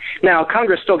anymore. Now,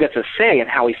 Congress still gets a say in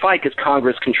how we fight because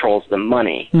Congress controls the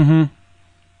money. Mm-hmm.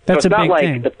 That's so it's a big not like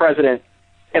thing. the president.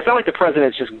 It's not like the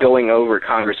president's just going over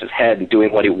Congress's head and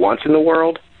doing what he wants in the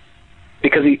world,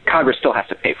 because Congress still has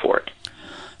to pay for it.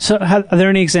 So, are there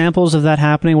any examples of that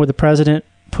happening where the president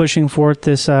pushing forth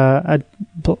this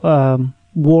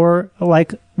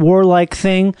warlike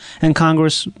thing, and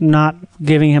Congress not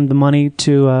giving him the money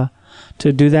to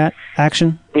do that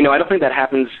action? I don't think that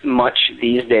happens much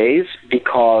these days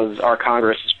because our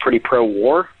Congress is pretty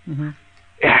pro-war,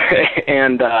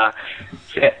 and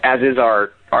as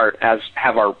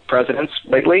have our presidents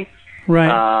lately.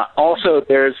 Right. Also,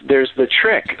 there's the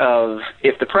trick of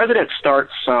if the president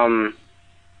starts some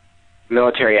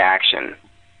military action,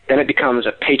 then it becomes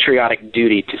a patriotic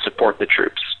duty to support the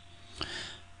troops.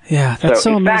 Yeah, that's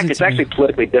so in amazing. fact, it's actually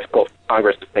politically difficult for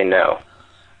Congress to say no.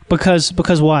 Because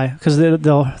why? Because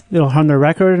they'll harm their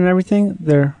record and everything,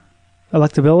 their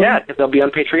electability. Yeah, because they'll be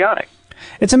unpatriotic.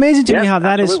 It's amazing to me how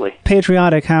that is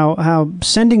patriotic. How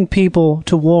sending people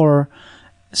to war,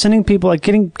 sending people like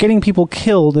getting people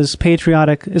killed is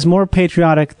patriotic. Is more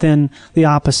patriotic than the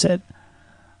opposite.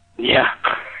 Yeah.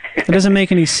 It doesn't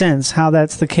make any sense how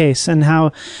that's the case, and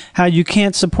how you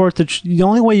can't support the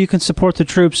only way you can support the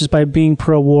troops is by being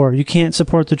pro-war. You can't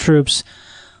support the troops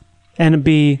and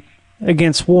be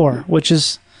against war, which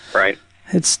is right.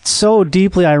 It's so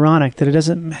deeply ironic that it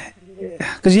doesn't,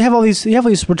 because you have all these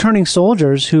returning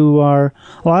soldiers who are,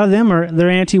 a lot of them they're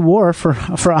anti-war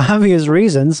for obvious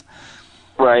reasons.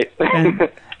 Right.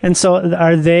 and so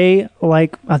are they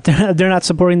like they're not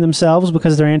supporting themselves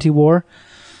because they're anti-war?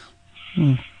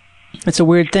 It's a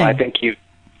weird thing. I think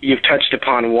you've touched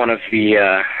upon one of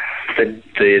the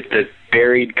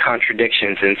buried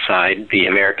contradictions inside the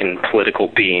American political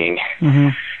being. Mm-hmm.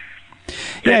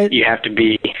 Yeah, you have to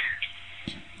be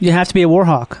a war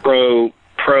hawk,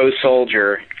 pro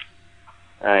soldier,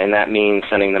 and that means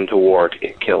sending them to war to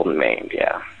get killed and maimed.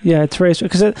 Yeah. Yeah, it's very,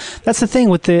 because that's the thing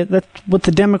with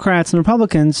the Democrats and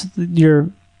Republicans.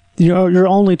 You're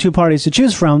only two parties to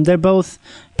choose from. They both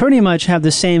pretty much have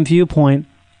the same viewpoint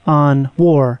on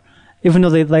war, even though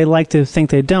they like to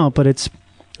think they don't. But it's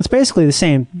basically the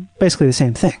same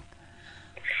thing.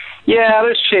 Yeah,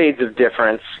 there's shades of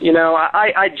difference.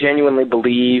 I genuinely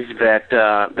believe that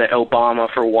Obama,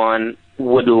 for one,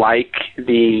 would like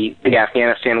the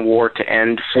Afghanistan war to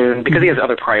end soon because he has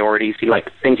other priorities.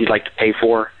 Things he'd like to pay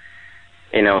for.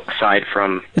 Aside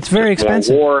from it's very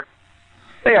expensive. War,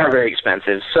 they are very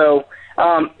expensive. So.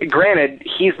 Granted,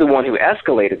 he's the one who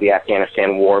escalated the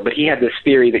Afghanistan war, but he had this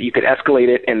theory that you could escalate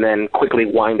it and then quickly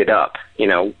wind it up,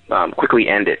 quickly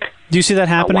end it. Do you see that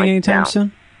happening anytime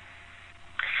soon?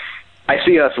 I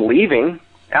see us leaving,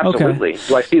 absolutely. Okay.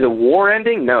 Do I see the war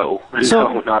ending? No,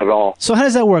 no, not at all. So how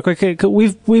does that work? Okay,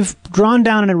 we've drawn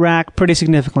down in Iraq pretty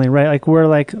significantly, right? Like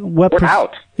we're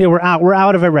out. Yeah, we're out. We're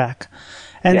out of Iraq.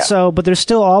 And so, but there's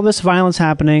still all this violence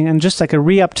happening, and just like a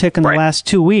re-uptick in the last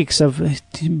 2 weeks of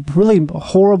really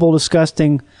horrible,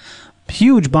 disgusting,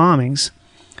 huge bombings.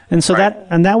 And so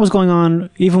that was going on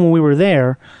even when we were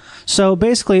there. So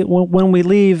basically, when we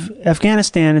leave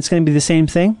Afghanistan, it's going to be the same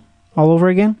thing all over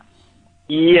again?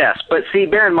 Yes, but see,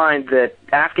 bear in mind that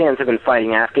Afghans have been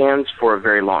fighting Afghans for a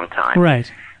very long time.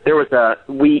 Right. There was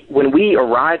when we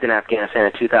arrived in Afghanistan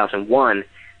in 2001,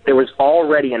 there was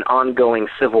already an ongoing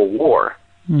civil war.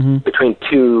 Mm-hmm.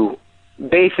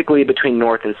 between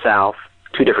North and South,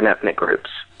 two different ethnic groups.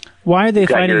 Why are they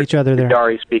fighting each other there? Your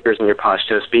Dari speakers and your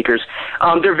Pashto speakers.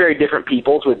 They're very different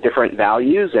peoples with different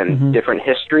values and different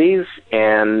histories,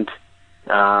 and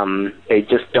they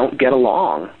just don't get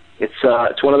along.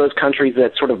 It's one of those countries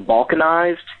that's sort of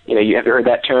Balkanized. You have heard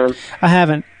that term? I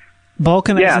haven't.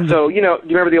 Balkanized. Yeah. So you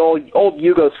remember the old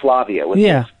Yugoslavia with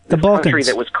The Balkans. Country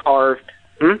that was carved.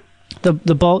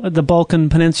 The Balkan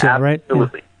Peninsula, right?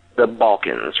 Absolutely. The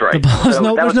Balkans, right.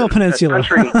 There's no peninsula.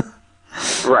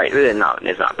 Right, it's not.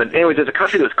 But anyways, there's a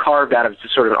country that was carved out of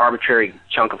just sort of an arbitrary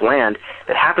chunk of land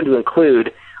that happened to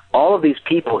include all of these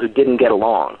people who didn't get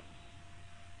along.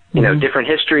 You know, different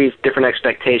histories, different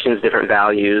expectations, different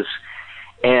values.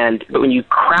 But when you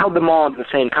crowd them all into the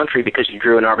same country because you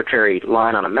drew an arbitrary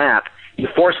line on a map, you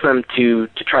force them to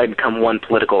try to become one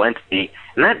political entity.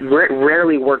 And that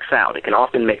rarely works out. It can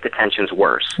often make the tensions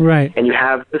worse. Right. And you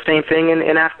have the same thing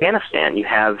in Afghanistan. You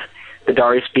have the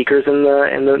Dari speakers and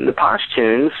the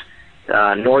Pashtuns,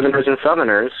 Northerners and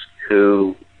Southerners,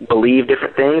 who believe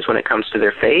different things when it comes to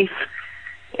their faith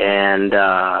and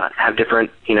have different,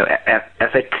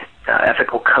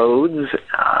 ethical codes,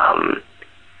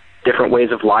 different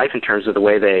ways of life in terms of the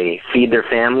way they feed their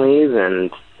families, and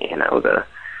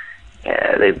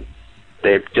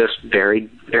they're just very,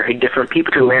 very different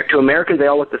people. To Americans, they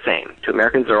all look the same. To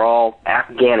Americans, they're all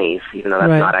Afghanis, even though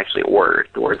that's not actually a word.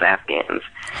 The word's Afghans.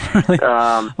 Really?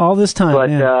 All this time,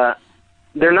 but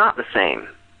they're not the same.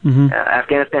 Mm-hmm.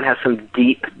 Afghanistan has some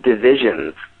deep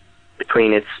divisions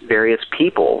between its various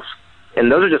peoples,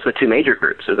 and those are just the two major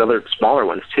groups. There's other smaller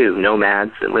ones too,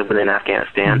 nomads that live within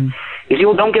Afghanistan. Mm-hmm. These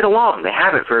people don't get along. They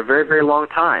haven't for a very, very long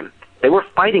time. They were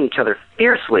fighting each other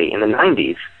fiercely in the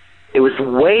 90s. It was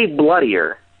way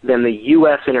bloodier than the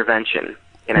U.S. intervention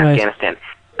in Afghanistan.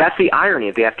 That's the irony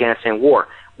of the Afghanistan war.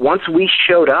 Once we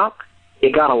showed up,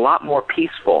 it got a lot more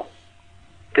peaceful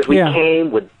because we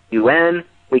came with UN,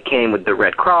 we came with the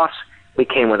Red Cross, we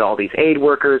came with all these aid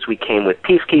workers, we came with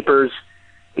peacekeepers,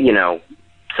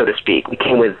 so to speak. We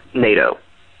came with NATO,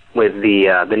 with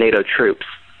the NATO troops.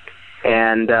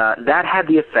 And that had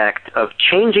the effect of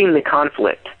changing the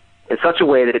conflict in such a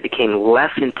way that it became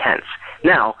less intense.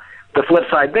 Now, the flip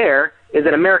side there is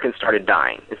that Americans started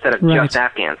dying instead of just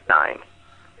Afghans dying.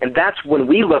 And that's when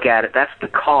we look at it, that's the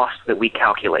cost that we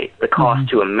calculate, the cost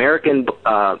to American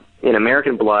in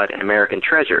American blood and American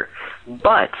treasure.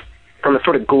 But from a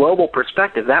sort of global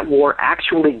perspective, that war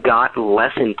actually got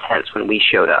less intense when we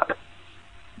showed up.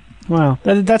 Wow,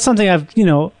 that's something I've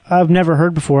never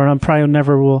heard before, and I probably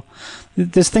never will.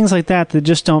 There's things like that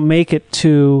just don't make it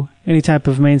to any type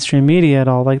of mainstream media at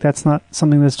all. Like, that's not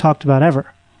something that's talked about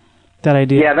ever. That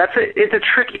idea. Yeah, it's a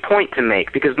tricky point to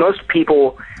make because most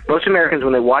Americans,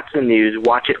 when they watch the news,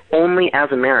 watch it only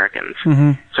as Americans.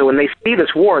 Mm-hmm. So when they see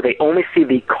this war, they only see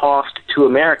the cost to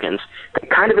Americans. They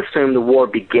kind of assume the war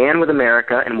began with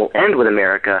America and will end with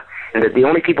America, and that the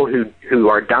only people who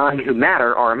are dying who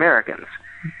matter are Americans.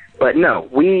 But no,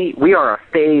 we are a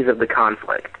phase of the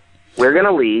conflict. We're going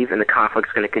to leave, and the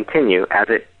conflict's going to continue as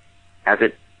it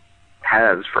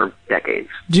has for decades.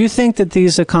 Do you think that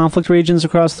these conflict regions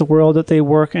across the world, that they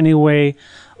work any way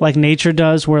like nature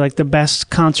does, where like the best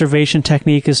conservation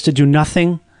technique is to do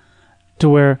nothing, to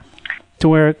where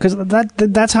because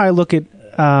that's how I look at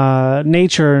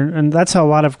nature, and that's how a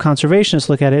lot of conservationists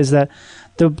look at it, is that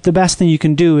the best thing you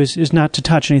can do is not to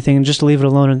touch anything and just leave it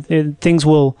alone, and things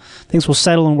will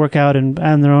settle and work out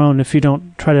on their own if you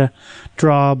don't try to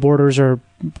draw borders or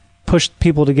push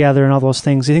people together and all those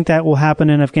things. Do you think that will happen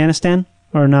in Afghanistan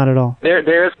or not at all?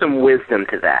 There is some wisdom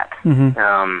to that,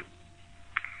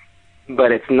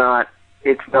 but it's not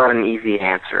an easy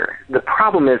answer. The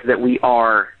problem is that we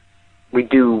are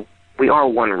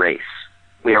one race,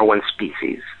 we are one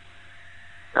species,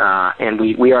 and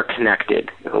we are connected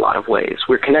in a lot of ways.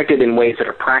 We're connected in ways that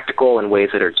are practical and ways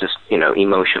that are just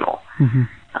emotional.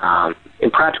 Mm-hmm.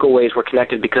 In practical ways, we're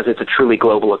connected because it's a truly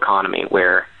global economy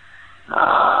where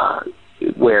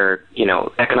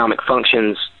economic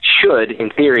functions should, in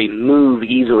theory, move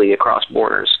easily across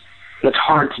borders. And it's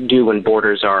hard to do when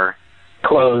borders are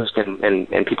closed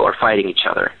and people are fighting each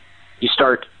other. You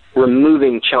start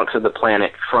removing chunks of the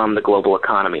planet from the global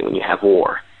economy when you have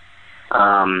war.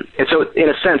 And so, in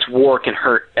a sense, war can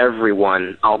hurt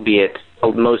everyone, albeit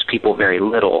most people very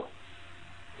little,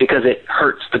 because it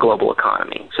hurts the global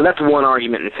economy. So that's one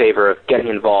argument in favor of getting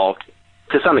involved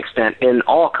to some extent in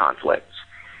all conflicts.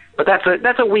 But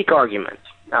that's a weak argument.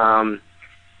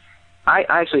 I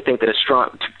actually think that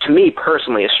to me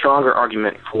personally, a stronger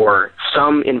argument for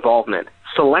some involvement,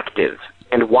 selective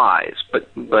and wise, but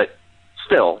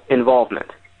still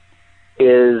involvement,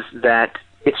 is that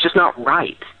it's just not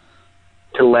right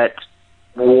to let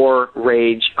war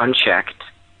rage unchecked.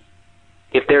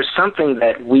 If there's something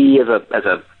that we as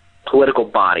a political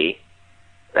body,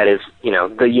 that is,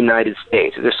 the United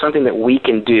States, if there's something that we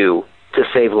can do to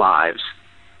save lives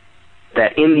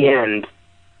that in the end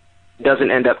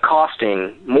doesn't end up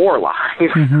costing more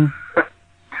lives, mm-hmm.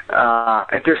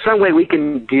 If there's some way we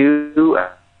can do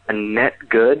a net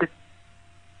good,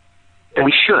 and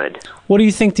we should. What do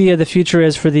you think the future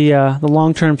is for the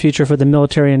long-term future for the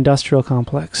military-industrial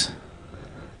complex?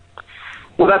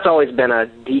 Well, that's always been a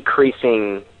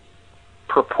decreasing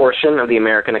proportion of the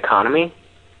American economy.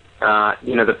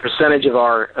 The percentage of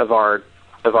our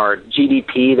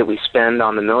GDP that we spend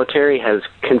on the military has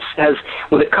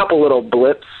with a couple little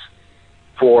blips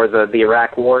for the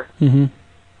Iraq War,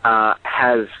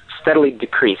 has steadily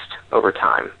decreased over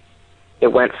time.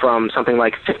 It went from something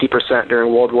like 50%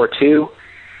 during World War II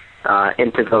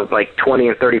into the 20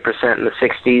 and 30% in the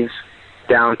 60s,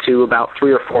 down to about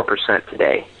 3 or 4%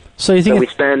 today. So you think we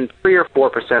spend 3 or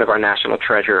 4% of our national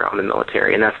treasure on the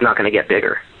military, and that's not going to get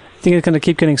bigger. Think it's going to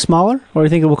keep getting smaller, or do you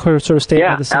think it will sort of stay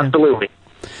about the same? Yeah, absolutely.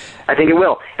 I think it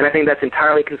will, and I think that's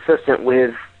entirely consistent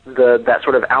with that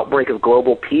sort of outbreak of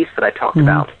global peace that I talked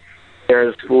about.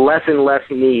 There's less and less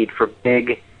need for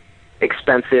big,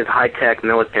 expensive, high-tech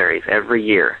militaries every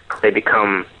year. They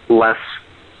become less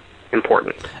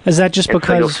important. Is that just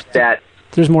because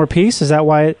there's more peace? Is that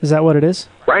why? Is that what it is?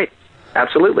 Right.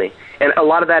 Absolutely. And a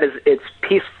lot of that is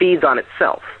peace feeds on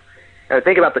itself.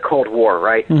 Think about the Cold War,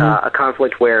 right? A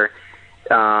conflict where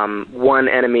one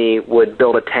enemy would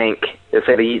build a tank.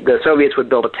 Say the Soviets would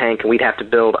build a tank, and we'd have to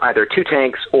build either 2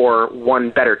 tanks or one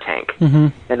better tank.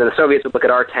 And then the Soviets would look at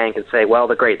our tank and say, well,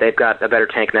 they're great. They've got a better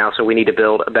tank now, so we need to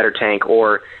build a better tank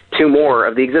or 2 more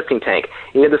of the existing tank.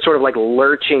 And you had this sort of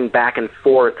lurching back and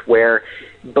forth where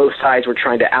both sides were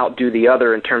trying to outdo the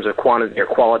other in terms of quantity or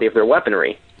quality of their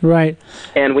weaponry. Right.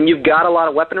 And when you've got a lot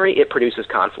of weaponry, it produces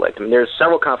conflict. I mean, there's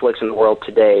several conflicts in the world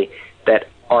today that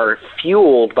are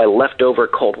fueled by leftover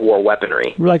Cold War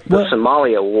weaponry. Like the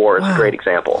Somalia War is a great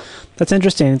example. That's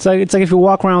interesting. It's like if you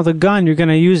walk around with a gun, you're going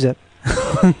to use it.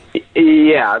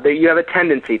 Yeah, you have a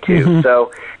tendency to.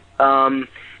 So,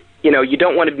 you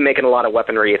don't want to be making a lot of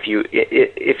weaponry if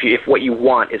what you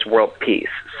want is world peace.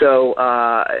 So,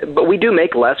 but we do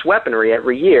make less weaponry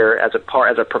every year as a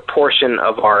proportion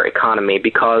of our economy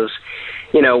because,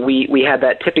 we had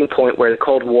that tipping point where the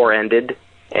Cold War ended.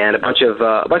 And a bunch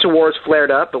of wars flared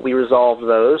up, but we resolved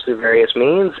those through various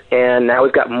means. And now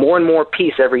we've got more and more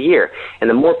peace every year. And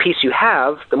the more peace you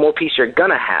have, the more peace you're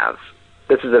gonna have.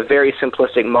 This is a very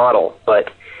simplistic model,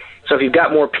 but so if you've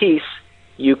got more peace,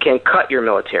 you can cut your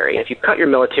military. If you cut your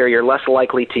military, you're less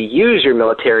likely to use your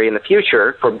military in the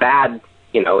future for bad,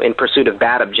 in pursuit of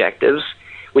bad objectives,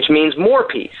 which means more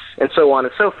peace, and so on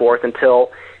and so forth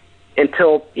until in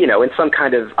some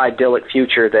kind of idyllic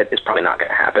future that is probably not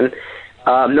going to happen.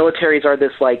 Militaries are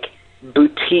this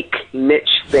boutique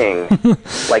niche thing,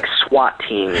 like SWAT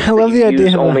teams. I love the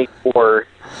idea only for.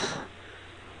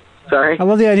 Sorry. I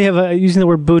love the idea of using the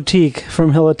word boutique for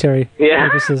military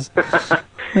purposes.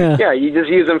 Yeah, you just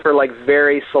use them for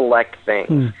very select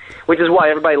things, which is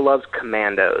why everybody loves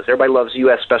commandos. Everybody loves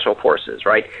U.S. Special Forces,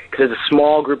 right? Because there's a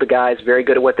small group of guys very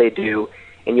good at what they do,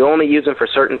 and you only use them for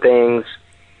certain things.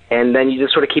 And then you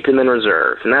just sort of keep them in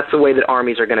reserve. And that's the way that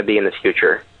armies are going to be in the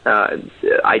future,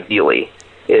 ideally,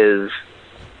 is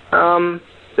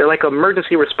they're like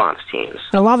emergency response teams.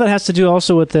 And a lot of that has to do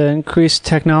also with the increased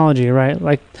technology, right?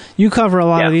 Like, you cover a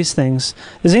lot of these things.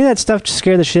 Does any of that stuff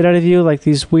scare the shit out of you, like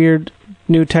these weird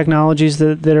new technologies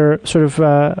that are sort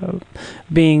of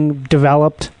being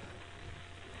developed?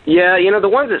 Yeah, the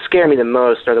ones that scare me the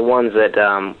most are the ones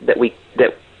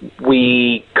that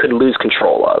we could lose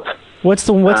control of. What's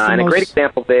the most... a great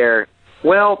example there,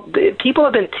 people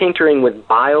have been tinkering with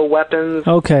bioweapons.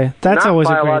 Okay, that's always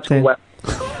a great thing.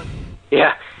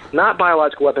 Yeah, not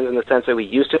biological weapons in the sense that we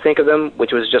used to think of them,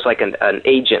 which was just like an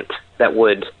agent that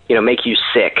would, make you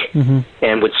sick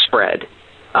and would spread.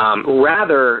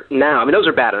 Rather now, those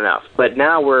are bad enough, but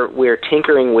now we're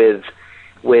tinkering with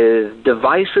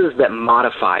devices that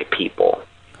modify people.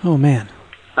 Oh, man.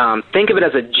 Think of it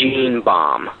as a gene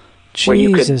bomb.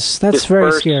 Jesus, that's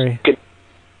very scary.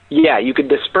 You could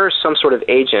disperse some sort of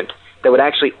agent that would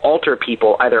actually alter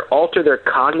people, either alter their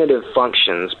cognitive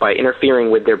functions by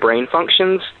interfering with their brain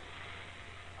functions,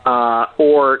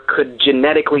 or could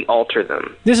genetically alter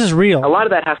them. This is real. A lot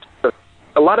of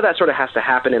that sort of has to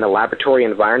happen in a laboratory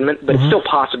environment, but it's still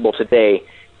possible today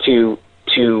to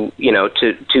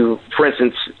for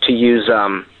instance, to use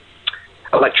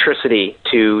electricity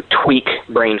to tweak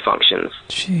brain functions.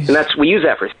 Jeez. And we use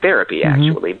that for therapy,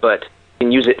 actually, but you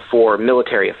can use it for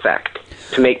military effect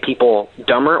to make people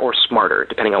dumber or smarter,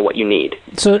 depending on what you need.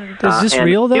 So is this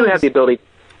real, though? You have the ability...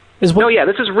 No, yeah,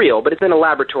 this is real, but it's in a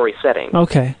laboratory setting.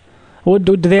 Okay. What,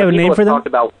 do they have a name for them?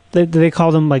 Do they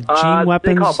call them, gene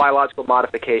weapons? They call it biological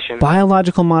modification.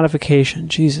 Biological modification,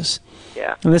 Jesus.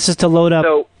 Yeah. And this is to load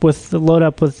up with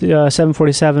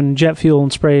 747 jet fuel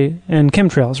and spray and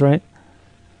chemtrails, right?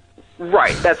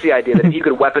 Right. That's the idea, that if you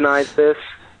could weaponize this,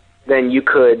 then you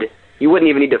wouldn't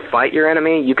even need to fight your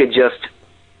enemy. You could just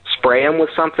spray them with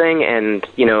something and,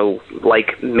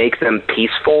 like make them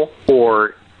peaceful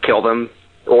or kill them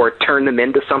or turn them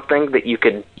into something that you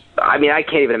could, I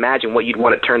can't even imagine what you'd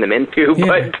want to turn them into,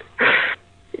 but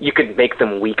you could make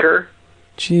them weaker.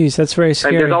 Jeez, that's very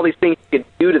scary. And there's all these things you could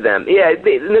do to them. Yeah, and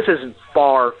this is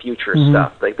far future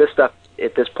stuff. Like this stuff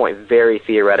at this point, very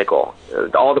theoretical.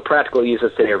 All the practical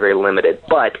uses today are very limited,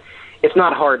 but it's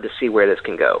not hard to see where this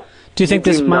can go. Do you think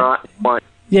this might?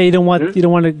 Yeah, you don't want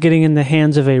it getting in the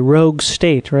hands of a rogue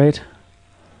state, right?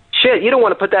 Shit, you don't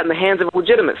want to put that in the hands of a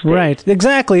legitimate state. Right,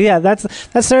 exactly, yeah. That's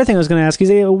the other thing I was going to ask.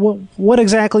 What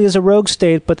exactly is a rogue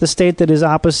state but the state that is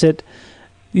opposite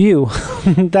you?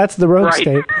 That's the rogue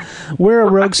state. We're a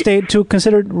rogue state to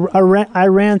consider.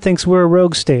 Iran thinks we're a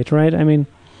rogue state, right?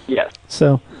 Yes.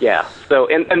 So. Yeah. So,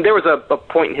 and there was a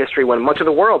point in history when much of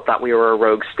the world thought we were a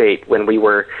rogue state when we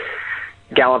were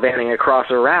gallivanting across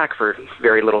Iraq for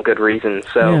very little good reason.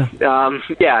 So,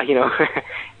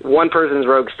 one person's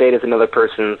rogue state is another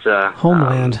person's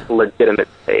homeland, legitimate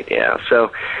state. Yeah.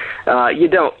 So, you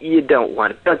don't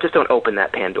want just don't open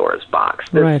that Pandora's box.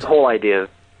 This whole idea of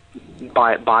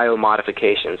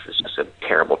biomodifications is just a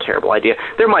terrible, terrible idea.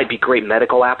 There might be great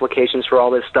medical applications for all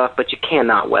this stuff, but you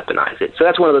cannot weaponize it. So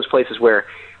that's one of those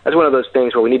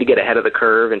things where we need to get ahead of the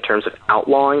curve in terms of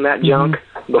outlawing that junk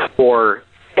before.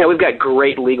 We've got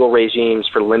great legal regimes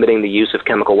for limiting the use of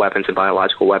chemical weapons and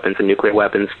biological weapons and nuclear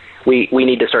weapons. We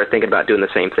need to start thinking about doing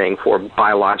the same thing for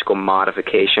biological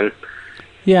modification.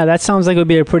 Yeah, that sounds like it would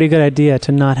be a pretty good idea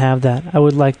to not have that. I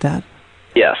would like that.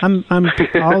 Yes.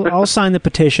 I'll sign the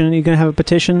petition. Are you going to have a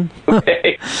petition?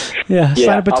 Okay.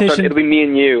 Sign a petition. It'll be me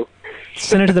and you.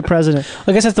 Send it to the president.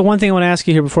 I guess that's the one thing I want to ask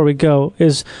you here before we go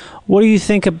is, what do you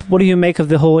make of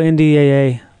the whole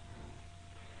NDAA?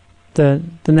 The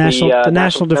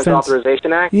National Defense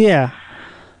Authorization Act? Yeah.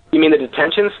 You mean the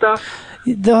detention stuff?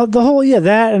 The whole,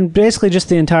 that, and basically just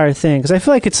the entire thing. Because I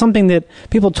feel like it's something that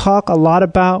people talk a lot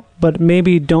about, but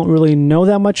maybe don't really know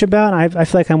that much about. And I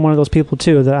feel like I'm one of those people,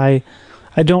 too, that I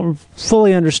don't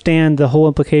fully understand the whole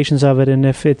implications of it, and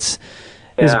if it's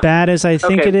as bad as I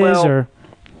think it is, or...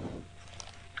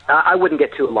 I wouldn't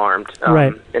get too alarmed,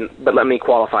 right. But let me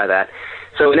qualify that.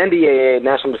 So an NDAA,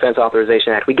 National Defense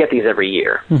Authorization Act, we get these every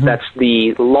year. That's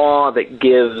the law that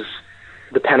gives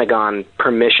the Pentagon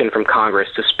permission from Congress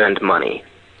to spend money.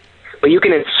 But you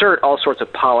can insert all sorts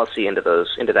of policy into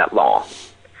that law.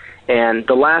 And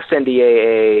the last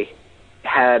NDAA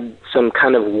had some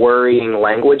kind of worrying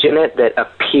language in it that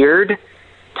appeared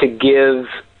to give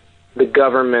the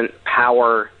government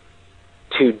power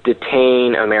to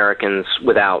detain Americans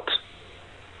without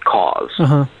cause.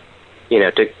 To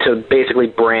basically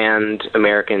brand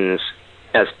Americans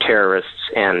as terrorists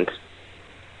and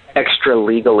extra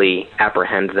legally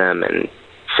apprehend them and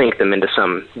sink them into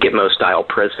some Gitmo-style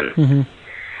prison.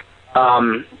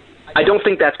 I don't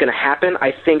think that's going to happen.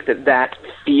 I think that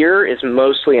fear is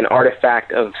mostly an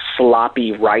artifact of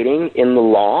sloppy writing in the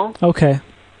law. Okay.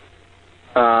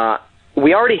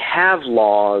 We already have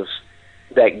laws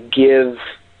that give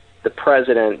the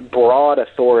president broad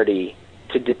authority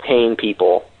to detain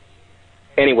people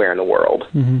anywhere in the world.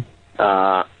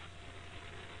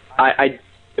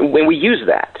 When we use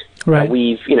that, right.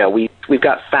 We've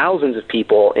got thousands of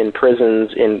people in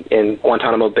prisons in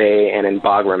Guantanamo Bay and in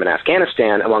Bagram in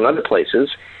Afghanistan, among other places,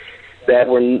 that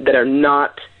are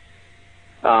not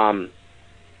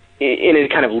in a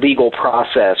kind of legal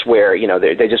process where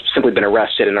they just simply been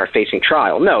arrested and are facing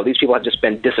trial. No, these people have just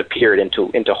been disappeared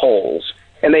into holes,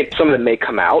 and some of them may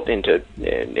come out into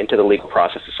the legal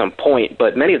process at some point,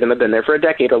 but many of them have been there for a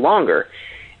decade or longer.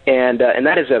 And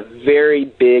that is a very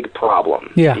big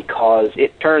problem because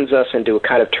it turns us into a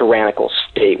kind of tyrannical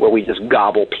state where we just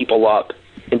gobble people up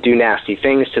and do nasty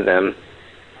things to them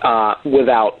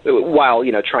while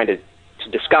trying to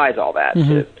disguise all that,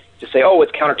 to say, oh,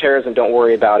 it's counterterrorism, don't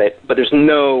worry about it. But there's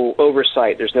no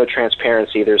oversight, there's no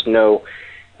transparency, there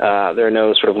are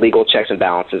no sort of legal checks and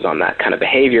balances on that kind of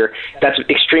behavior. That's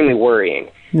extremely worrying.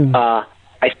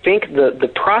 I think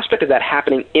the prospect of that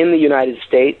happening in the United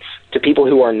States to people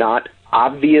who are not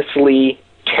obviously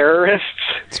terrorists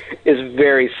is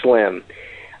very slim.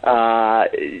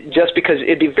 Just because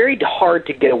it'd be very hard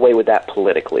to get away with that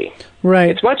politically.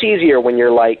 Right. It's much easier when you're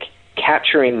like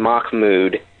capturing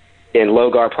Mahmoud in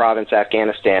Logar province,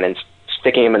 Afghanistan, and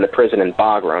sticking him in the prison in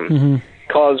Bagram,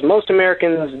 because most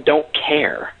Americans don't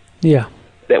care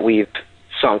that we've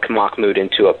sunk Mahmoud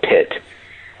into a pit.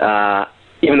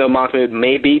 Even though Mahmoud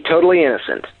may be totally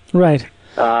innocent. Right.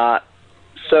 But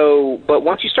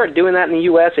once you start doing that in the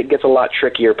U.S., it gets a lot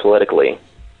trickier politically.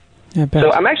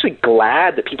 So I'm actually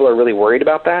glad that people are really worried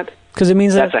about that, Because it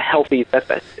means that's a healthy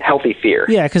fear.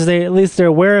 Yeah, because at least they're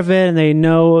aware of it and they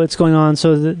know what's going on.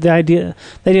 So the idea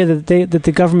that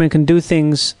the government can do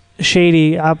things,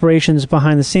 shady operations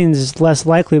behind the scenes, is less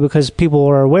likely because people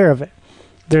are aware of it.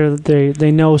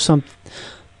 They know some.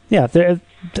 Yeah,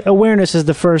 awareness is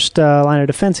the first line of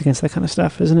defense against that kind of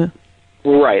stuff, isn't it?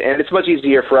 Right, and it's much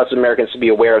easier for us Americans to be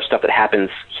aware of stuff that happens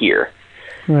here.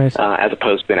 Right. As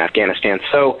opposed to in Afghanistan.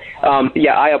 So,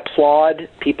 I applaud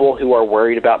people who are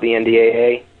worried about the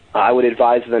NDAA. I would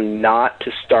advise them not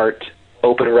to start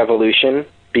open revolution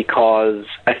because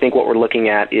I think what we're looking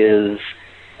at is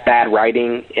bad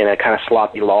writing in a kind of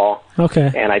sloppy law.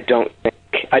 Okay. And I don't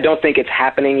think it's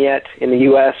happening yet in the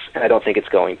U.S., and I don't think it's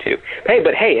going to. Hey,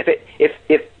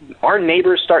 if our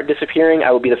neighbors start disappearing,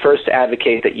 I will be the first to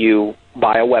advocate that you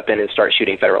buy a weapon and start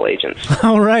shooting federal agents.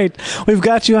 All right. We've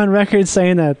got you on record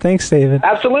saying that. Thanks, David.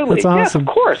 Absolutely. That's awesome. Yes, of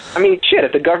course. I mean, shit,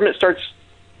 if the government starts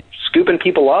scooping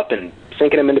people up and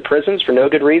sinking them into prisons for no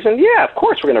good reason, yeah, of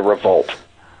course we're going to revolt.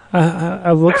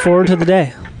 I look forward to the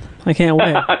day. I can't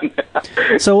wait.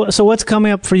 So what's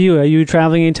coming up for you? Are you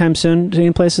traveling anytime soon to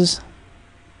any places?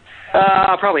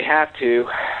 I'll probably have to.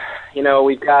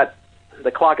 We've got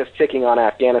the clock is ticking on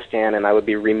Afghanistan, and I would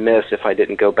be remiss if I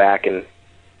didn't go back and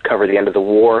cover the end of the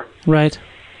war. Right.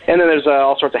 And then there's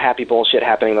all sorts of happy bullshit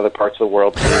happening in other parts of the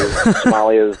world too.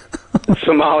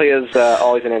 Somalia's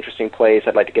always an interesting place.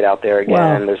 I'd like to get out there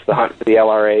again. Wow. There's the hunt for the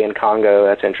LRA in Congo.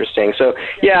 That's interesting. So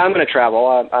yeah, I'm going to travel.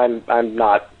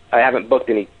 I haven't booked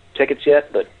any tickets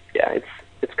yet, but yeah,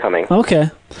 it's coming.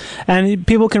 Okay. And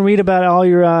people can read about all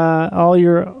your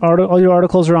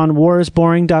articles are on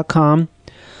warisboring.com.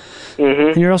 Mm-hmm.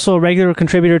 And you're also a regular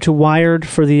contributor to Wired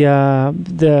for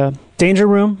the Danger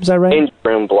Room. Is that right? Danger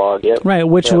Room blog. Yep. Right,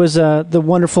 which was the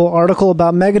wonderful article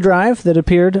about Mega Drive that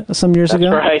appeared some years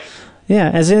ago. That's right.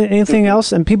 Yeah. Is there anything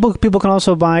else? And people can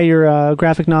also buy your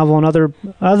graphic novel and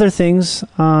other things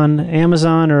on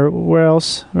Amazon or where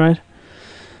else, right?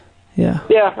 Yeah.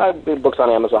 Yeah, I have books on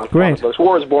Amazon. Great. Books.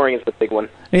 War is Boring is the big one.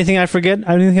 Anything I forget?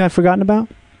 Anything I've forgotten about?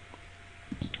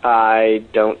 I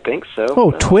don't think so. Oh,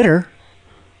 no. Twitter.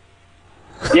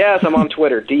 Yes, I'm on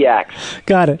Twitter. DAX.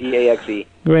 Got it. DAXE.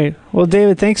 Great. Well,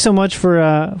 David, thanks so much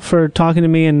for talking to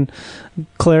me and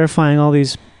clarifying all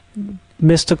these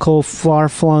mystical,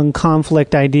 far-flung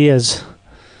conflict ideas.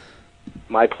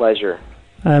 My pleasure.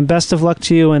 Best of luck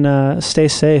to you, and stay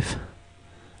safe.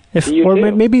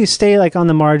 Maybe stay on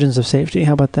the margins of safety.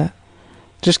 How about that?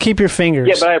 Just keep your fingers.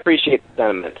 Yeah, but I appreciate the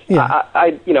sentiment. Yeah.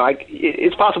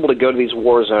 It's possible to go to these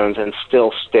war zones and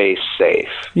still stay safe.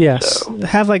 Yes. So.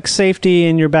 Have safety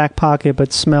in your back pocket,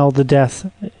 but smell the death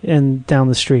down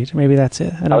the street. Maybe that's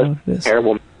it. I don't know what it is.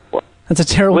 Terrible metaphor. That's a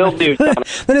terrible Will do, John.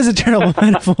 That is a terrible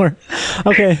metaphor.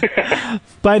 Okay.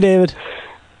 Bye, David.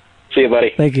 See you,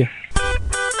 buddy. Thank you.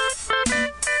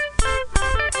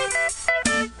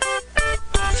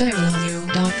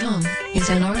 FeralAudio.com is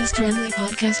an artist-friendly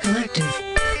podcast collective,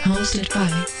 hosted by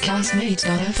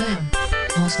Castmates.fm.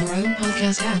 Host their own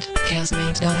podcast at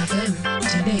Castmates.fm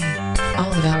today.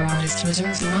 All of our artists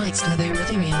reserve the rights to their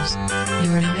materials.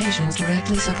 Your donations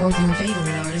directly support your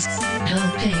favorite artists,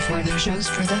 help pay for their show's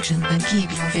production, and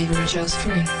keep your favorite shows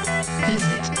free.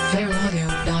 Visit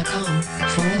FeralAudio.com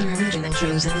for other original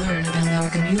shows and learn about our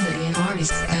community of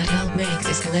artists that help make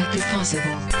this collective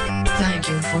possible. Thank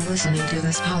you for listening to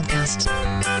this podcast.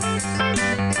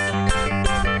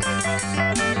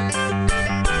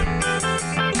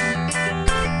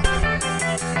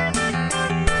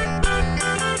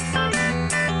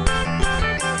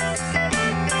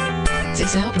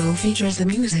 This outro features the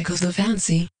music of The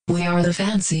Fancy. We are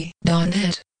thefancy.net. I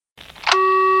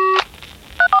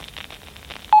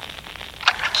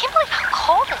can't believe how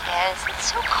cold it is. It's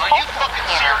so cold in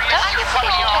here. Don't you think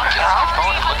you turn your own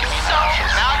phone and look at me now?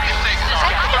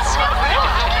 It's so cold.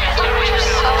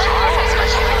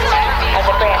 As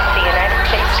a branch of the United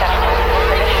States government,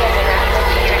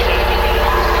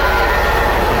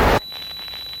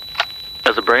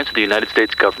 As a branch of the United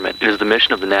States government, it is the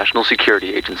mission of the National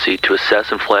Security Agency to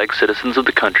assess and flag citizens of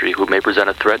the country who may present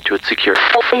a threat to its security.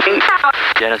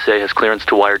 The NSA has clearance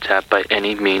to wiretap by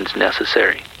any means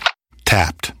necessary.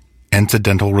 Tapped.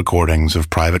 Incidental recordings of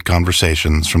private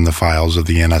conversations from the files of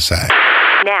the NSA.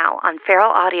 now on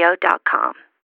FeralAudio.com.